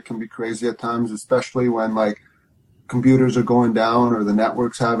environment, it can be crazy at times, especially when computers are going down or the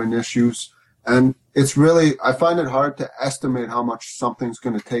network's having issues. And it's really, I find it hard to estimate how much something's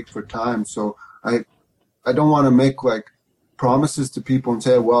going to take for time. So I don't want to make promises to people and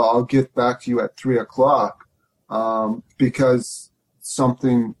say, well, I'll get back to you at 3:00, because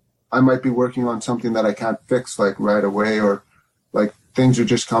I might be working on something that I can't fix right away, or things are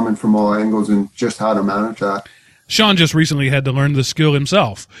just coming from all angles, and just how to manage that. Sean just recently had to learn the skill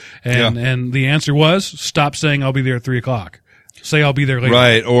himself, and the answer was stop saying I'll be there at 3:00. Say I'll be there later.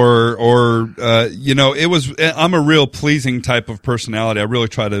 Right. Or it was, I'm a real pleasing type of personality. I really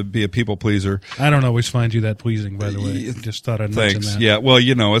try to be a people pleaser. I don't always find you that pleasing, by the way. Just thought I'd mention that. Yeah. Well,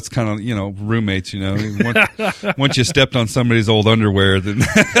 it's kind of, roommates, once you stepped on somebody's old underwear, then.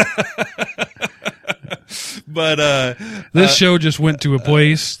 But this show just went to a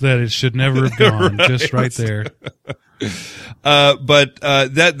place that it should never have gone. Just right there.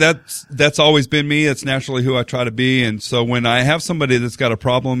 That's always been me. It's naturally who I try to be. And so when I have somebody that's got a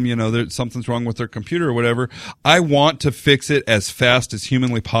problem, something's wrong with their computer or whatever, I want to fix it as fast as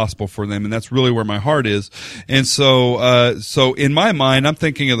humanly possible for them. And that's really where my heart is. And so in my mind, I'm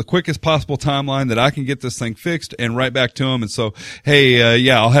thinking of the quickest possible timeline that I can get this thing fixed and right back to them. And so,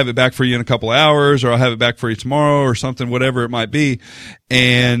 hey, I'll have it back for you in a couple of hours, or I'll have it back for you tomorrow or something, whatever it might be.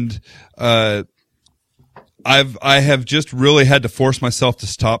 And, I have just really had to force myself to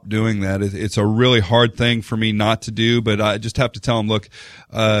stop doing that. It's a really hard thing for me not to do, but I just have to tell them, look,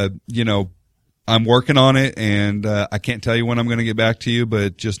 I'm working on it, and I can't tell you when I'm going to get back to you,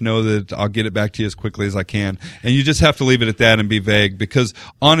 but just know that I'll get it back to you as quickly as I can. And you just have to leave it at that and be vague, because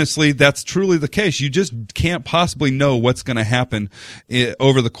honestly, that's truly the case. You just can't possibly know what's going to happen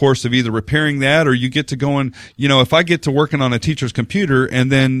over the course of either repairing that, or you get to going, if I get to working on a teacher's computer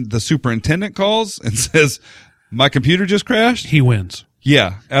and then the superintendent calls and says, my computer just crashed, he wins.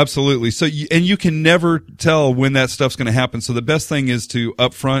 Yeah, absolutely. So, you can never tell when that stuff's going to happen. So the best thing is to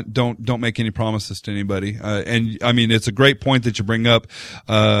upfront, don't make any promises to anybody. And I mean, it's a great point that you bring up.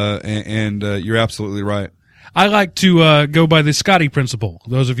 And you're absolutely right. I like to go by the Scotty principle.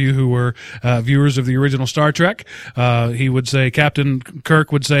 Those of you who were viewers of the original Star Trek, he would say, Captain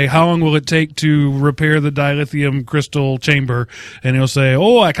Kirk would say, how long will it take to repair the dilithium crystal chamber? And he'll say,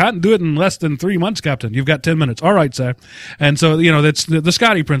 I can't do it in less than 3 months, Captain. You've got 10 minutes. All right, sir. And so, that's the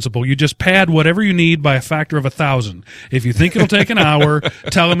Scotty principle. You just pad whatever you need by a factor of 1,000. If you think it'll take an hour,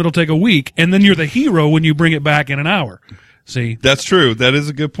 tell him it'll take a week, and then you're the hero when you bring it back in an hour. See? That's true. That is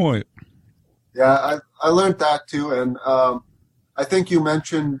a good point. Yeah, I learned that too, and I think you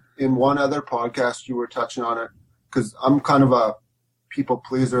mentioned in one other podcast you were touching on it, because I'm kind of a people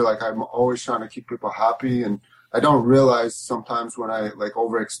pleaser. Like, I'm always trying to keep people happy, and I don't realize sometimes when I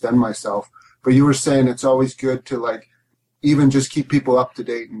overextend myself. But you were saying it's always good to even just keep people up to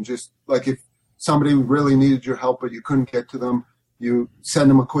date, and just if somebody really needed your help but you couldn't get to them, you send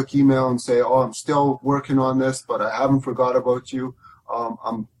them a quick email and say, I'm still working on this, but I haven't forgot about you.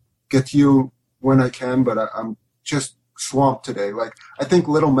 I'm get to you when I can, but I'm just swamped today. I think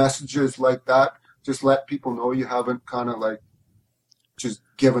little messages like that just let people know you haven't kind of just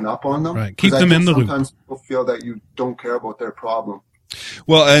given up on them. Right. Keep them in the loop. Sometimes people feel that you don't care about their problem.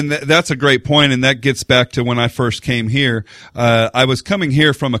 Well, and that's a great point, and that gets back to when I first came here. I was coming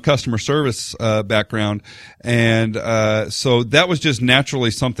here from a customer service background, and so that was just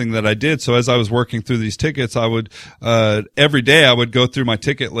naturally something that I did. So as I was working through these tickets, I would every day I would go through my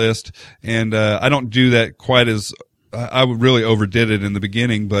ticket list, and I don't do that quite as I really overdid it in the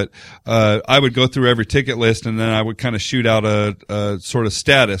beginning, but I would go through every ticket list, and then I would kind of shoot out a sort of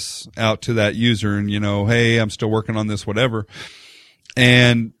status out to that user, and hey, I'm still working on this, whatever.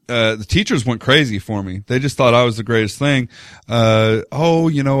 And the teachers went crazy for me. They just thought I was the greatest thing. I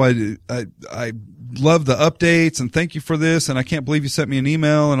love the updates, and thank you for this, and I can't believe you sent me an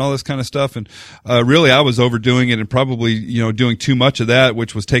email, and all this kind of stuff. And really, I was overdoing it and probably doing too much of that,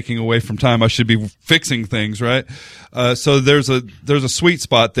 which was taking away from time I should be fixing things, right? So there's a sweet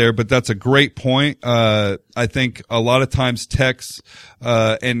spot there, but that's a great point. I think a lot of times techs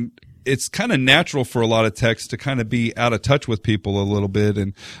and it's kind of natural for a lot of techs to kind of be out of touch with people a little bit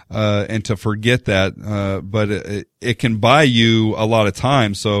and to forget that. But it can buy you a lot of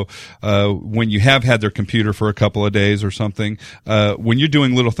time. So, when you have had their computer for a couple of days or something, when you're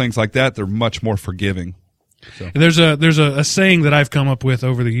doing little things like that, they're much more forgiving. So. There's a saying that I've come up with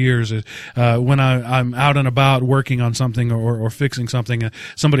over the years is, when I'm out and about working on something or fixing something,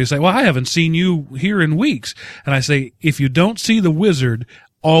 somebody will say, well, I haven't seen you here in weeks. And I say, if you don't see the wizard,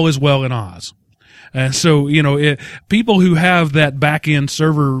 all is well in Oz. And so, people who have that back-end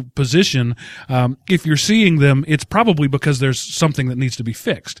server position, if you're seeing them, it's probably because there's something that needs to be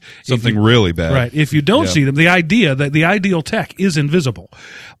fixed. Something really bad. Right. If you don't see them, the ideal tech is invisible.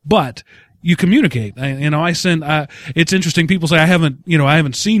 But you communicate. I send, it's interesting. People say, I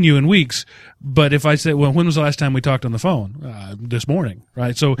haven't seen you in weeks. But if I say, well, when was the last time we talked on the phone? This morning,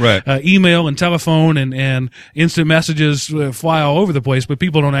 right? So, right. Email and telephone and instant messages fly all over the place, but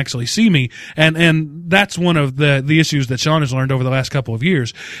people don't actually see me. And that's one of the issues that Sean has learned over the last couple of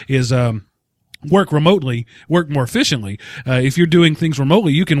years is, work remotely, work more efficiently. If you're doing things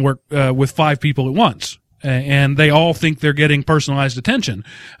remotely, you can work, with 5 people at once. And they all think they're getting personalized attention,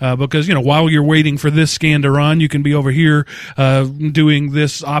 because, while you're waiting for this scan to run, you can be over here, doing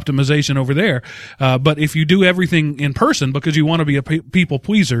this optimization over there. But if you do everything in person because you want to be a people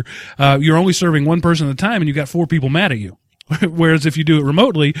pleaser, you're only serving one person at a time and you got 4 people mad at you. Whereas if you do it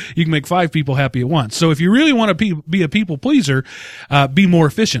remotely, you can make 5 people happy at once. So if you really want to be a people pleaser, be more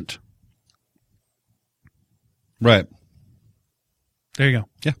efficient. Right. There you go.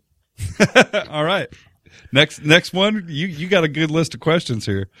 Yeah. All right. Next one. You got a good list of questions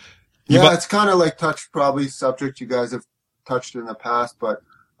here. Yeah, it's kind of like probably subject you guys have touched in the past, but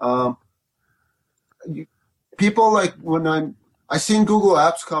people like when I seen Google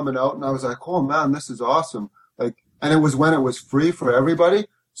Apps coming out, and I was like, oh man, this is awesome. Like, and it was when it was free for everybody.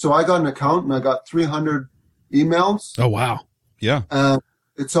 So I got an account and I got 300 emails. Oh wow. Yeah. And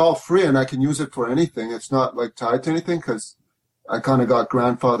it's all free, and I can use it for anything. It's not like tied to anything because I kind of got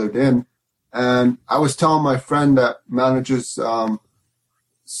grandfathered in. And I was telling my friend that manages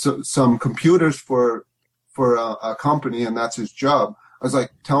some computers for a company, and that's his job. I was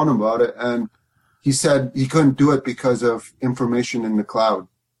like telling him about it, and he said he couldn't do it because of information in the cloud,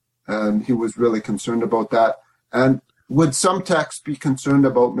 and he was really concerned about that. And would some techs be concerned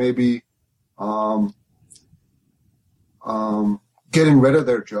about maybe getting rid of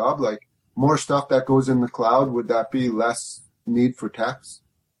their job, like more stuff that goes in the cloud? Would that be less need for techs?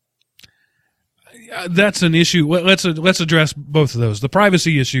 That's an issue. Let's address both of those. The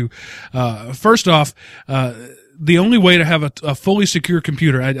privacy issue. First off, the only way to have a fully secure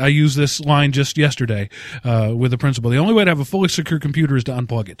computer, I used this line just yesterday with the principal. The only way to have a fully secure computer is to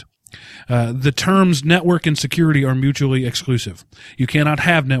unplug it. The terms network and security are mutually exclusive. You cannot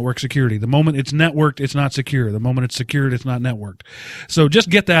have network security. The moment it's networked, it's not secure. The moment it's secured, it's not networked. So just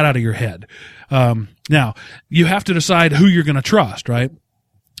get that out of your head. Now, you have to decide who you're going to trust, right?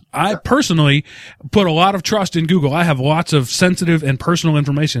 I personally put a lot of trust in Google. I have lots of sensitive and personal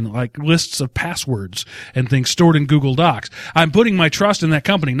information, like lists of passwords and things stored in Google Docs. I'm putting my trust in that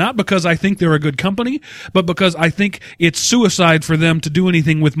company, not because I think they're a good company, but because I think it's suicide for them to do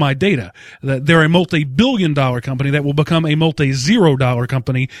anything with my data. That they're a multi-billion-dollar company that will become a multi-zero-dollar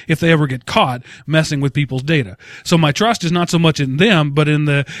company if they ever get caught messing with people's data. So my trust is not so much in them, but in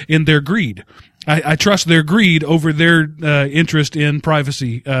their greed. I trust their greed over their interest in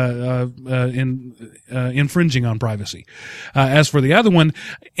privacy, infringing on privacy. As for the other one,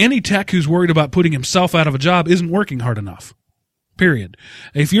 any tech who's worried about putting himself out of a job isn't working hard enough. Period.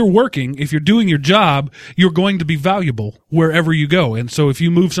 If you're doing your job, you're going to be valuable wherever you go. And so if you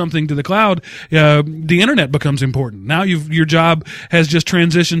move something to the cloud, the internet becomes important. Now your job has just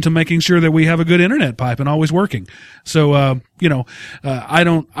transitioned to making sure that we have a good internet pipe and always working. So, I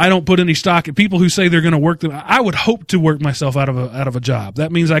don't put any stock in people who say they're going to work. I would hope to work myself out of a job.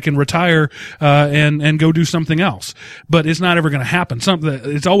 That means I can retire, and go do something else. But it's not ever going to happen.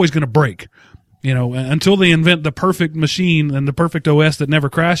 It's always going to break. Until they invent the perfect machine and the perfect OS that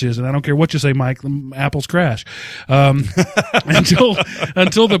never crashes, and I don't care what you say, Mike, Apple's crash. Until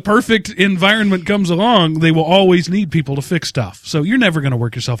the perfect environment comes along, they will always need people to fix stuff. So you're never going to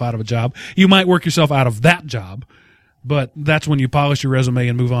work yourself out of a job. You might work yourself out of that job, but that's when you polish your resume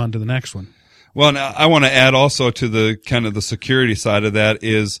and move on to the next one. Well, now I want to add also to the kind of the security side of that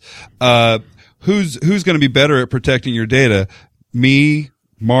is, who's going to be better at protecting your data? Me,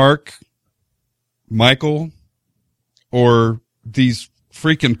 Mark, Michael, or these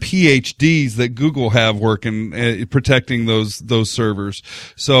freaking PhDs that Google have working, protecting those servers.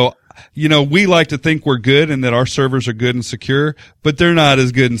 So, we like to think we're good and that our servers are good and secure, but they're not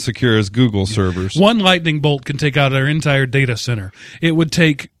as good and secure as Google servers. One lightning bolt can take out our entire data center. It would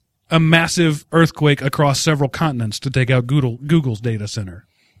take a massive earthquake across several continents to take out Google's data center.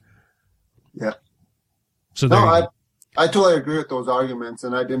 Yeah. So I totally agree with those arguments,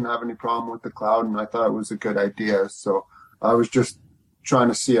 and I didn't have any problem with the cloud, and I thought it was a good idea. So I was just trying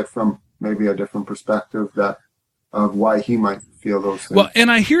to see it from maybe a different perspective of why he might feel those things. Well,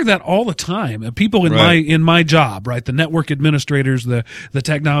 and I hear that all the time. People in my job, right? The network administrators, the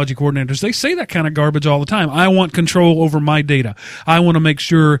technology coordinators, they say that kind of garbage all the time. I want control over my data. I want to make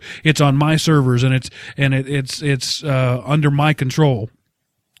sure it's on my servers and it's under my control.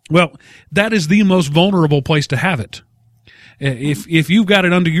 Well, that is the most vulnerable place to have it. If you've got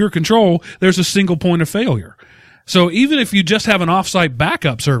it under your control, there's a single point of failure. So even if you just have an offsite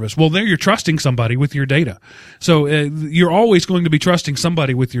backup service, well, there you're trusting somebody with your data. So you're always going to be trusting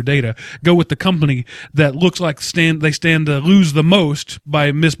somebody with your data. Go with the company that looks like they stand to lose the most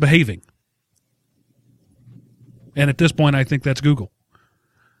by misbehaving. And at this point, I think that's Google.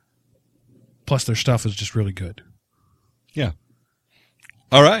 Plus, their stuff is just really good. Yeah.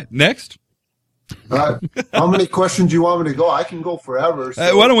 All right, next. How many questions do you want me to go? I can go forever.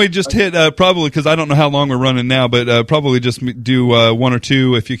 So. Why don't we just hit, probably, because I don't know how long we're running now, but probably just do one or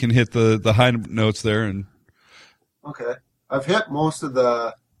two if you can hit the high notes there. And okay. I've hit most of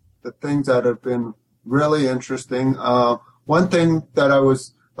the things that have been really interesting. One thing that I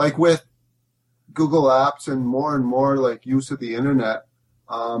was, like with Google Apps and more like use of the internet,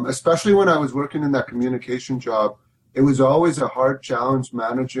 especially when I was working in that communication job. It was always a hard challenge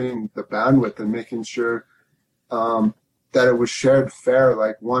managing the bandwidth and making sure that it was shared fair.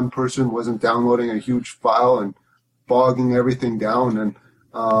 Like one person wasn't downloading a huge file and bogging everything down. And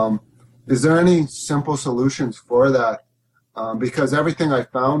is there any simple solutions for that? Because everything I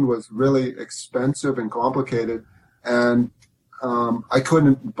found was really expensive and complicated, and I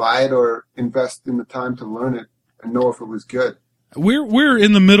couldn't buy it or invest in the time to learn it and know if it was good. We're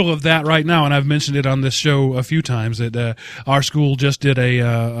in the middle of that right now, and I've mentioned it on this show a few times. That our school just did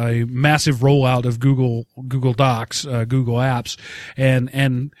a massive rollout of Google Docs, Google Apps,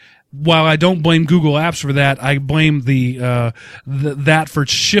 and while I don't blame Google Apps for that, I blame that for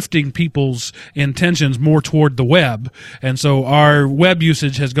shifting people's intentions more toward the web, and so our web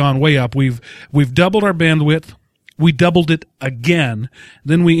usage has gone way up. We've doubled our bandwidth. We doubled it again.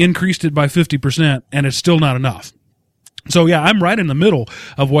 Then we increased it by 50%, and it's still not enough. So yeah, I'm right in the middle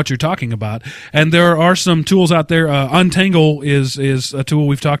of what you're talking about, and there are some tools out there. Untangle is a tool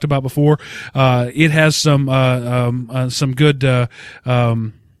we've talked about before. It has some good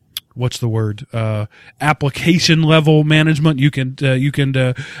what's the word? Application level management. You can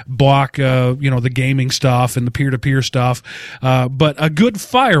block the gaming stuff and the peer-to-peer stuff. But a good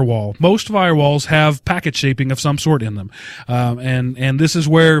firewall. Most firewalls have packet shaping of some sort in them, and this is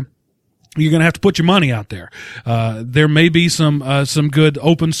where you're going to have to put your money out there. There may be some good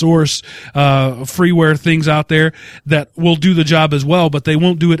open source, freeware things out there that will do the job as well, but they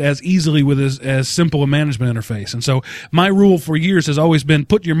won't do it as easily with as simple a management interface. And so my rule for years has always been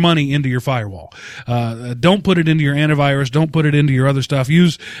put your money into your firewall. Don't put it into your antivirus. Don't put it into your other stuff.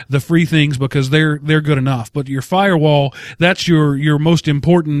 Use the free things because they're good enough. But your firewall, that's your most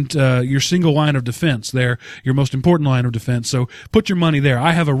important, your single line of defense there, your most important line of defense. So put your money there.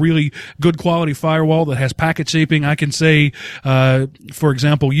 I have a really good quality firewall that has packet shaping. I can say, for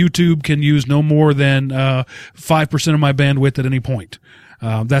example, YouTube can use no more than 5% of my bandwidth at any point.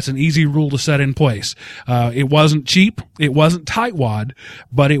 That's an easy rule to set in place. It wasn't cheap. It wasn't tightwad,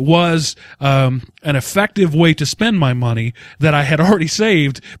 but it was an effective way to spend my money that I had already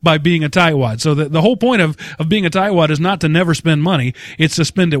saved by being a tightwad. So the whole point of being a tightwad is not to never spend money. It's to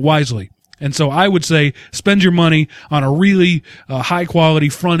spend it wisely. And so I would say spend your money on a really high-quality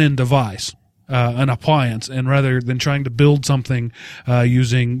front-end device, an appliance, and rather than trying to build something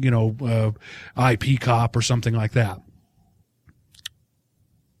using, IPCOP or something like that.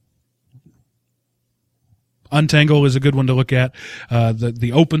 Untangle is a good one to look at.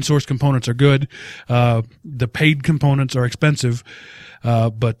 The open source components are good. The paid components are expensive,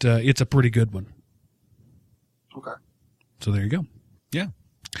 but it's a pretty good one. Okay. So there you go. Yeah.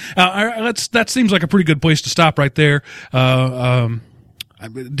 That seems like a pretty good place to stop right there.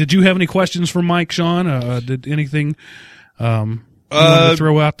 Did you have any questions for Mike, Sean? Did anything you want to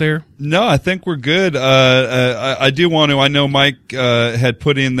throw out there? No, I think we're good. I do want to. I know Mike had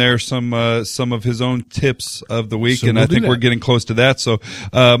put in there some of his own tips of the week, and I think we're getting close to that. So,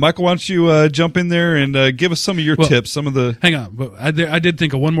 Michael, why don't you jump in there and give us some of your tips? Some of the. Hang on, but I did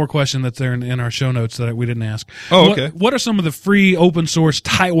think of one more question that's there in our show notes that we didn't ask. Oh, okay. What are some of the free open source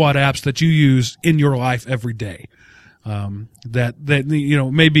tightwad apps that you use in your life every day? That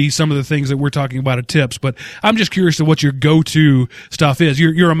maybe some of the things that we're talking about are tips, but I'm just curious to what your go-to stuff is.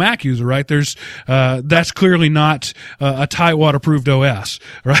 You're a Mac user, right? That's clearly not a tightwad approved OS,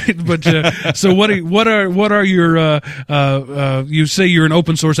 right? But so what are your you say you're an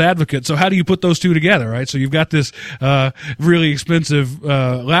open source advocate, so how do you put those two together, right? So you've got this really expensive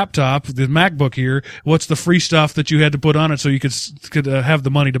laptop, the MacBook here. What's the free stuff that you had to put on it so you could have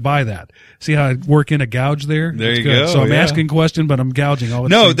the money to buy that? See how I work in a gouge there? There you go. So I'm asking question, but I'm gouging all the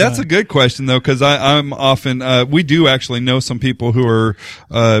time. No, that's a good question though, because I'm often we do actually know some people who are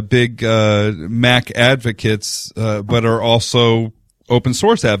big Mac advocates, but are also open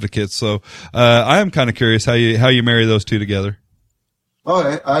source advocates. So I am kind of curious how you marry those two together.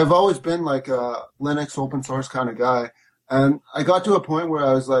 Oh, I've always been like a Linux open source kind of guy, and I got to a point where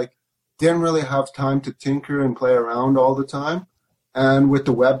I was like, didn't really have time to tinker and play around all the time. And with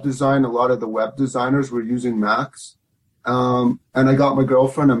the web design, a lot of the web designers were using Macs. And I got my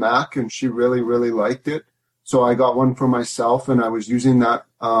girlfriend a Mac, and she really, really liked it. So I got one for myself, and I was using that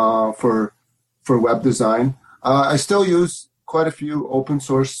for web design. I still use quite a few open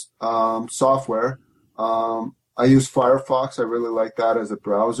source software. I use Firefox. I really like that as a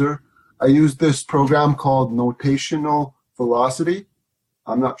browser. I use this program called Notational Velocity.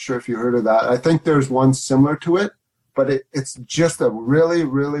 I'm not sure if you heard of that. I think there's one similar to it. But it's just a really,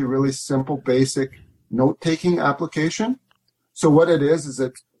 really, really simple, basic note-taking application. So what it is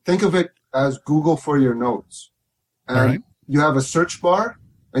think of it as Google for your notes. And you have a search bar,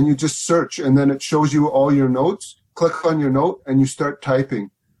 and you just search, and then it shows you all your notes. Click on your note and you start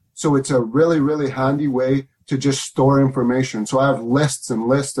typing. So it's a really, really handy way to just store information. So I have lists and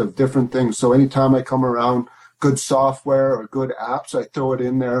lists of different things. So anytime I come around good software or good apps, I throw it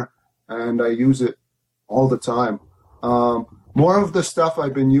in there and I use it all the time. More of the stuff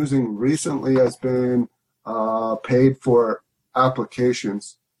I've been using recently has been paid for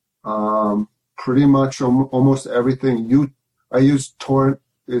applications. Pretty much almost everything. I use Torrent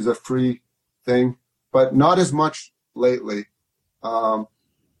is a free thing, but not as much lately. I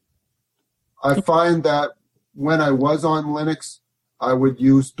find that when I was on Linux, I would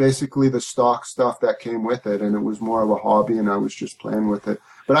use basically the stock stuff that came with it, and it was more of a hobby, and I was just playing with it.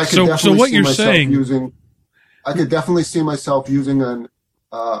 But I could I could definitely see myself using a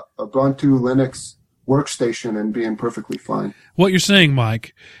Ubuntu Linux workstation and being perfectly fine. What you're saying,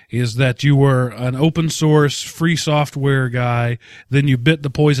 Mike, is that you were an open source free software guy, then you bit the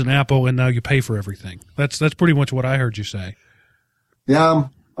poison apple, and now you pay for everything. That's pretty much what I heard you say. Yeah,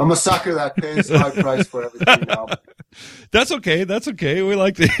 I'm a sucker that pays high price for everything now. That's okay. That's okay. We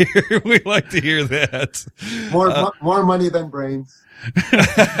like to hear that. More money than brains.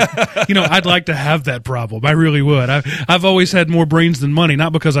 I'd like to have that problem. I really would. I've always had more brains than money,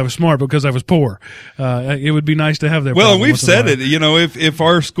 not because I was smart, but because I was poor. It would be nice to have that. Well, we've said it. If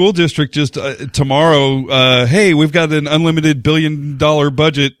our school district just tomorrow, hey, we've got an unlimited $1 billion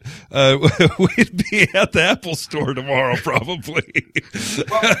budget, we'd be at the Apple Store tomorrow, probably.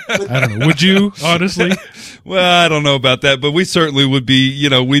 I don't know. Would you, honestly? Well, I don't know about that, but we certainly would be.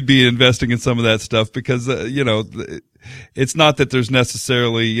 We'd be investing in some of that stuff because it's not that there's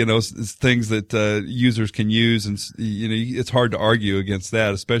necessarily, things that users can use, and it's hard to argue against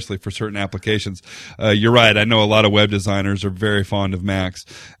that, especially for certain applications. You're right. I know a lot of web designers are very fond of Macs,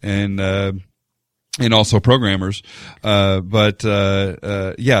 and also programmers, but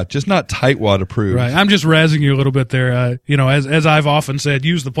just not tightwad approved. Right. I'm just razzing you a little bit there. As I've often said,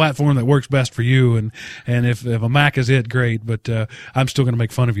 use the platform that works best for you, and if a Mac is it, great. But I'm still going to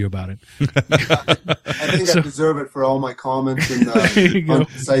make fun of you about it. I think I deserve it for all my comments on the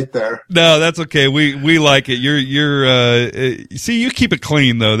site there. No, that's okay. We like it. See, you keep it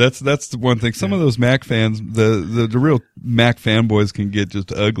clean though. That's the one thing. Some of those Mac fans, the real Mac fanboys, can get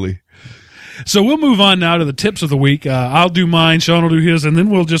just ugly. So we'll move on now to the tips of the week. I'll do mine, Sean will do his, and then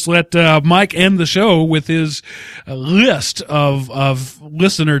we'll just let Mike end the show with his list of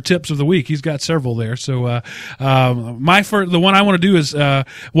listener tips of the week. He's got several there. So the one I want to do is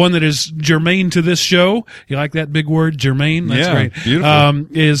one that is germane to this show. You like that big word, germane? That's great. Beautiful.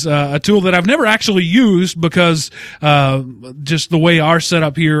 Is a tool that I've never actually used because just the way our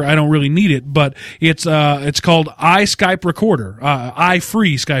setup here, I don't really need it. But it's called iSkype Recorder,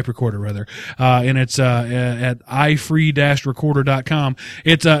 iFree Skype Recorder rather. And it's at ifree-recorder.com.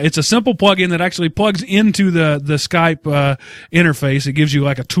 It's a simple plugin that actually plugs into the Skype interface. It gives you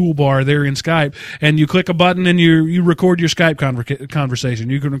like a toolbar there in Skype, and you click a button and you record your Skype conversation.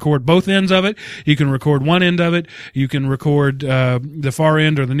 You can record both ends of it. You can record one end of it. You can record the far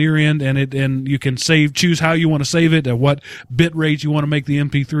end or the near end, and you can choose how you want to save it, at what bit rate you want to make the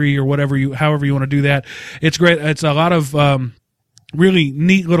MP3 or however you want to do that. It's great. It's a lot of really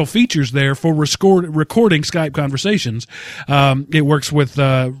neat little features there for recording Skype conversations. It works with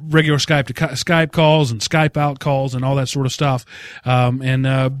regular Skype to Skype calls and Skype out calls and all that sort of stuff. And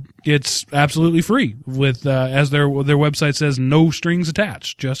it's absolutely free with, as their website says, no strings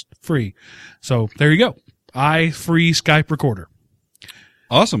attached, just free. So there you go. iFree Skype Recorder.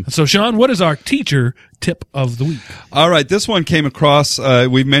 Awesome. So, Sean, what is our teacher tip of the week? All right, this one came across.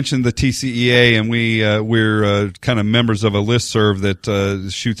 We mentioned the TCEA, and we're kind of members of a listserv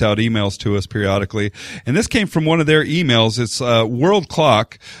that shoots out emails to us periodically. And this came from one of their emails. It's World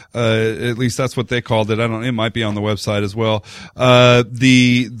Clock. At least that's what they called it. It might be on the website as well.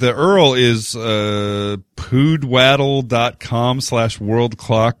 The URL is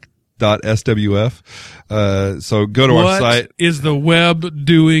poodwaddle.com/worldclock.swf. So go to our site. What is the web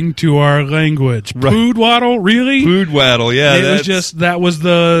doing to our language? Right. Poodwaddle, really? Poodwaddle, yeah. That was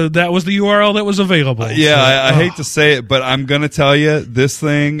the URL that was available. I hate to say it, but I'm gonna tell you, this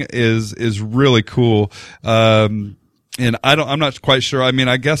thing is really cool. And I'm not quite sure. I mean,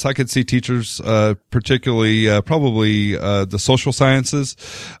 I guess I could see teachers, particularly, probably, the social sciences,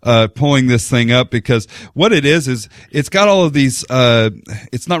 pulling this thing up, because what it is it's got all of these,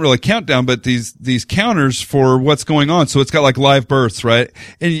 it's not really a countdown, but these counters for what's going on. So it's got like live births, right?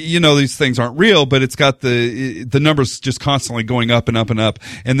 And these things aren't real, but it's got the numbers just constantly going up and up and up.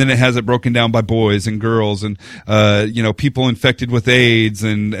 And then it has it broken down by boys and girls and, people infected with AIDS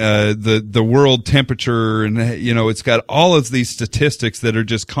and, the world temperature. And, it's got got all of these statistics that are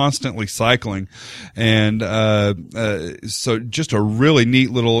just constantly cycling. And, so just a really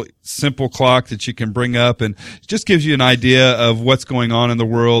neat little simple clock that you can bring up, and it just gives you an idea of what's going on in the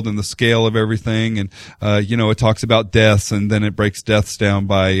world and the scale of everything. And, it talks about deaths, and then it breaks deaths down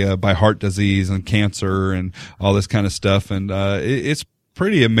by heart disease and cancer and all this kind of stuff. And, it's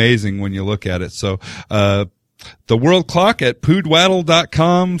pretty amazing when you look at it. So, the World Clock at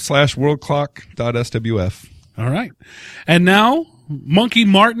poodwaddle.com/worldclock.swf. All right. And now, Monkey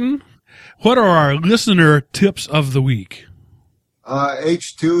Martin, what are our listener tips of the week?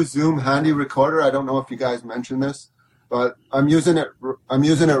 H2 Zoom handy recorder. I don't know if you guys mentioned this, but I'm using it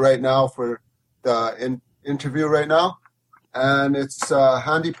right now for the interview right now. And it's a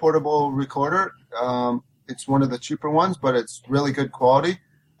handy portable recorder. It's one of the cheaper ones, but it's really good quality,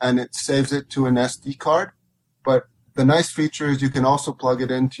 and it saves it to an SD card. But the nice feature is you can also plug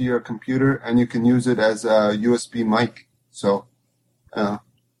it into your computer, and you can use it as a USB mic. So that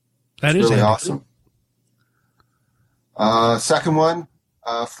is is really handy. awesome. Second one,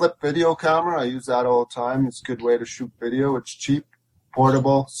 flip video camera. I use that all the time. It's a good way to shoot video. It's cheap,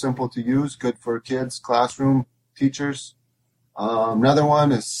 portable, simple to use, good for kids, classroom, teachers. Another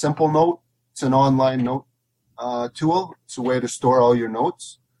one is Simple Note. It's an online note tool. It's a way to store all your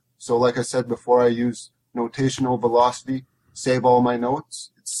notes. So like I said before, I use Notational Velocity, save all my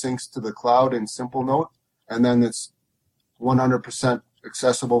notes. It syncs to the cloud in Simple Note, and then it's 100%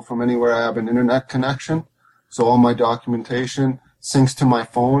 accessible from anywhere I have an internet connection. So all my documentation syncs to my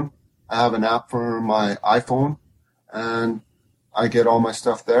phone. I have an app for my iPhone, and I get all my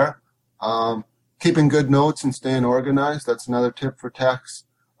stuff there. Keeping good notes and staying organized, that's another tip for techs.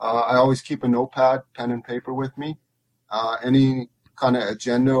 I always keep a notepad, pen and paper with me. Any kind of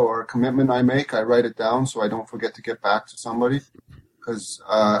agenda or commitment I make, I write it down so I don't forget to get back to somebody, because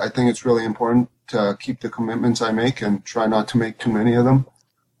I think it's really important to keep the commitments I make and try not to make too many of them.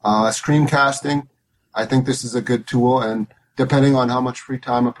 Screencasting, I think this is a good tool, and depending on how much free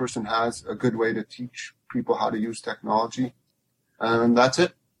time a person has, a good way to teach people how to use technology. And that's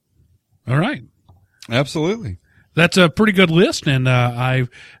it. All right. Absolutely. That's a pretty good list, and I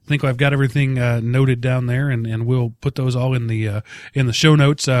think I've got everything noted down there, and we'll put those all in the show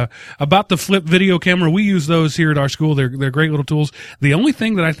notes. About the flip video camera, we use those here at our school. They're great little tools. The only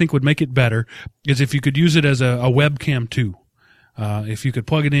thing that I think would make it better is if you could use it as a webcam too. If you could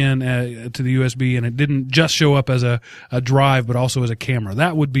plug it in to the USB and it didn't just show up as a drive, but also as a camera,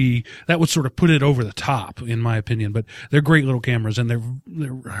 that would sort of put it over the top, in my opinion. But they're great little cameras, and they're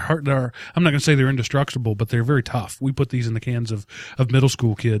hard. I'm not going to say they're indestructible, but they're very tough. We put these in the cans of middle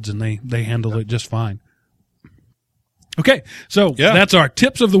school kids, and they handle it just fine. Okay, so that's our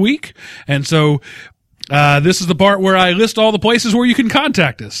tips of the week, and so. This is the part where I list all the places where you can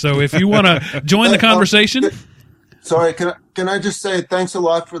contact us. So if you want to join the conversation. Sorry, can I just say thanks a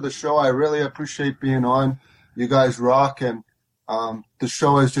lot for the show. I really appreciate being on. You guys rock, and the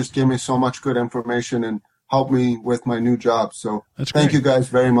show has just given me so much good information and helped me with my new job. So thank you guys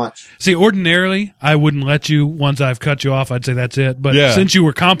very much. See, ordinarily, I wouldn't let you, once I've cut you off, I'd say that's it. But since you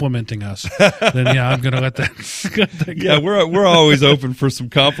were complimenting us, then I'm going to let that go. Yeah, we're always open for some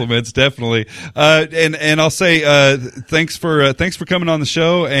compliments, definitely. And I'll say, thanks for coming on the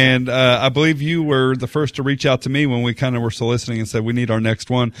show. And, I believe you were the first to reach out to me when we kind of were soliciting and said we need our next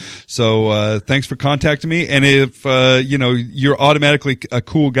one. So, thanks for contacting me. And if, you're automatically a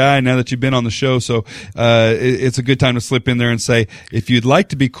cool guy now that you've been on the show. So, it's a good time to slip in there and say, if you'd like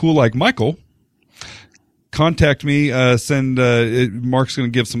to be cool like Michael, contact me. Mark's going to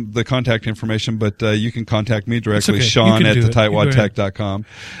give the contact information, but you can contact me directly, okay. Sean at thetitewadtech.com.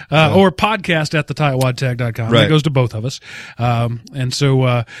 Or podcast at thetitewadtech.com. Right. That goes to both of us. Our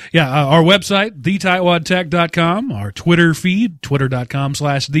website, thetitewadtech.com, our Twitter feed,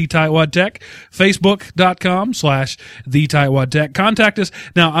 twitter.com/thetitewadtech, facebook.com/thetitewadtech. Contact us.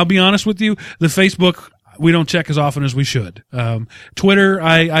 Now, I'll be honest with you, the Facebook, we don't check as often as we should. Twitter,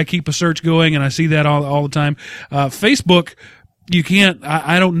 I keep a search going, and I see that all the time. Facebook, you can't,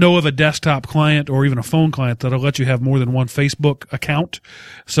 I don't know of a desktop client or even a phone client that'll let you have more than one Facebook account.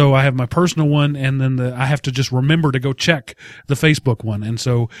 So I have my personal one, and then I have to just remember to go check the Facebook one. And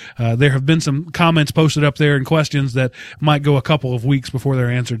so there have been some comments posted up there and questions that might go a couple of weeks before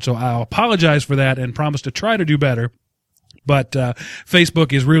they're answered. So I'll apologize for that and promise to try to do better. But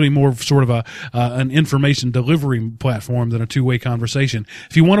Facebook is really more sort of an information delivery platform than a two-way conversation.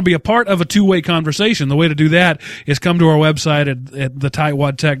 If you want to be a part of a two-way conversation, the way to do that is come to our website at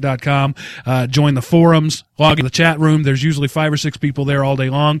thetitewadtech.com, join the forums, log in the chat room. There's usually 5 or 6 people there all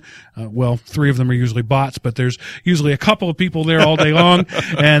day long. 3 of them are usually bots, but there's usually a couple of people there all day long.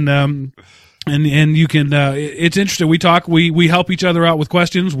 And you can, it's interesting. We talk, we help each other out with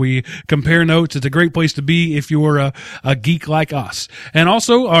questions. We compare notes. It's a great place to be if you're a geek like us. And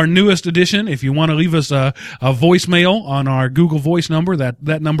also our newest edition, if you want to leave us a voicemail on our Google Voice number,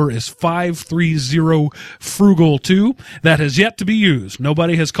 that number is 530-FRUGAL-2. That has yet to be used.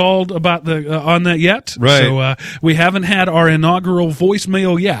 Nobody has called about on that yet. Right. So, we haven't had our inaugural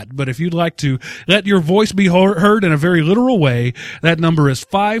voicemail yet, but if you'd like to let your voice be heard in a very literal way, that number is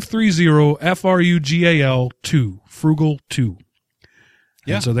 530-FRUGAL-2, Frugal 2.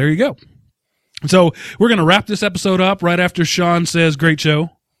 Yeah. And so there you go. So we're going to wrap this episode up right after Sean says great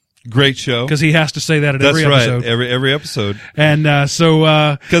show. Great show. Because he has to say that at That's every episode. Right. Every episode. And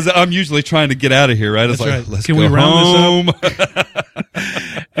because I'm usually trying to get out of here, right? It's like, right. let's Can go we round home. this up?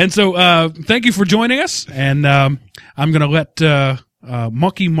 And so thank you for joining us. And I'm going to let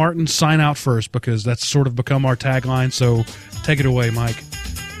Monkey Martin sign out first because that's sort of become our tagline. So take it away, Mike.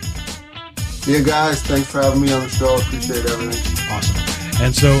 Yeah, guys, thanks for having me on the show. Appreciate everything. Awesome.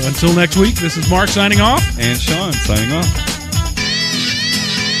 And so until next week, this is Mark signing off. And Sean signing off.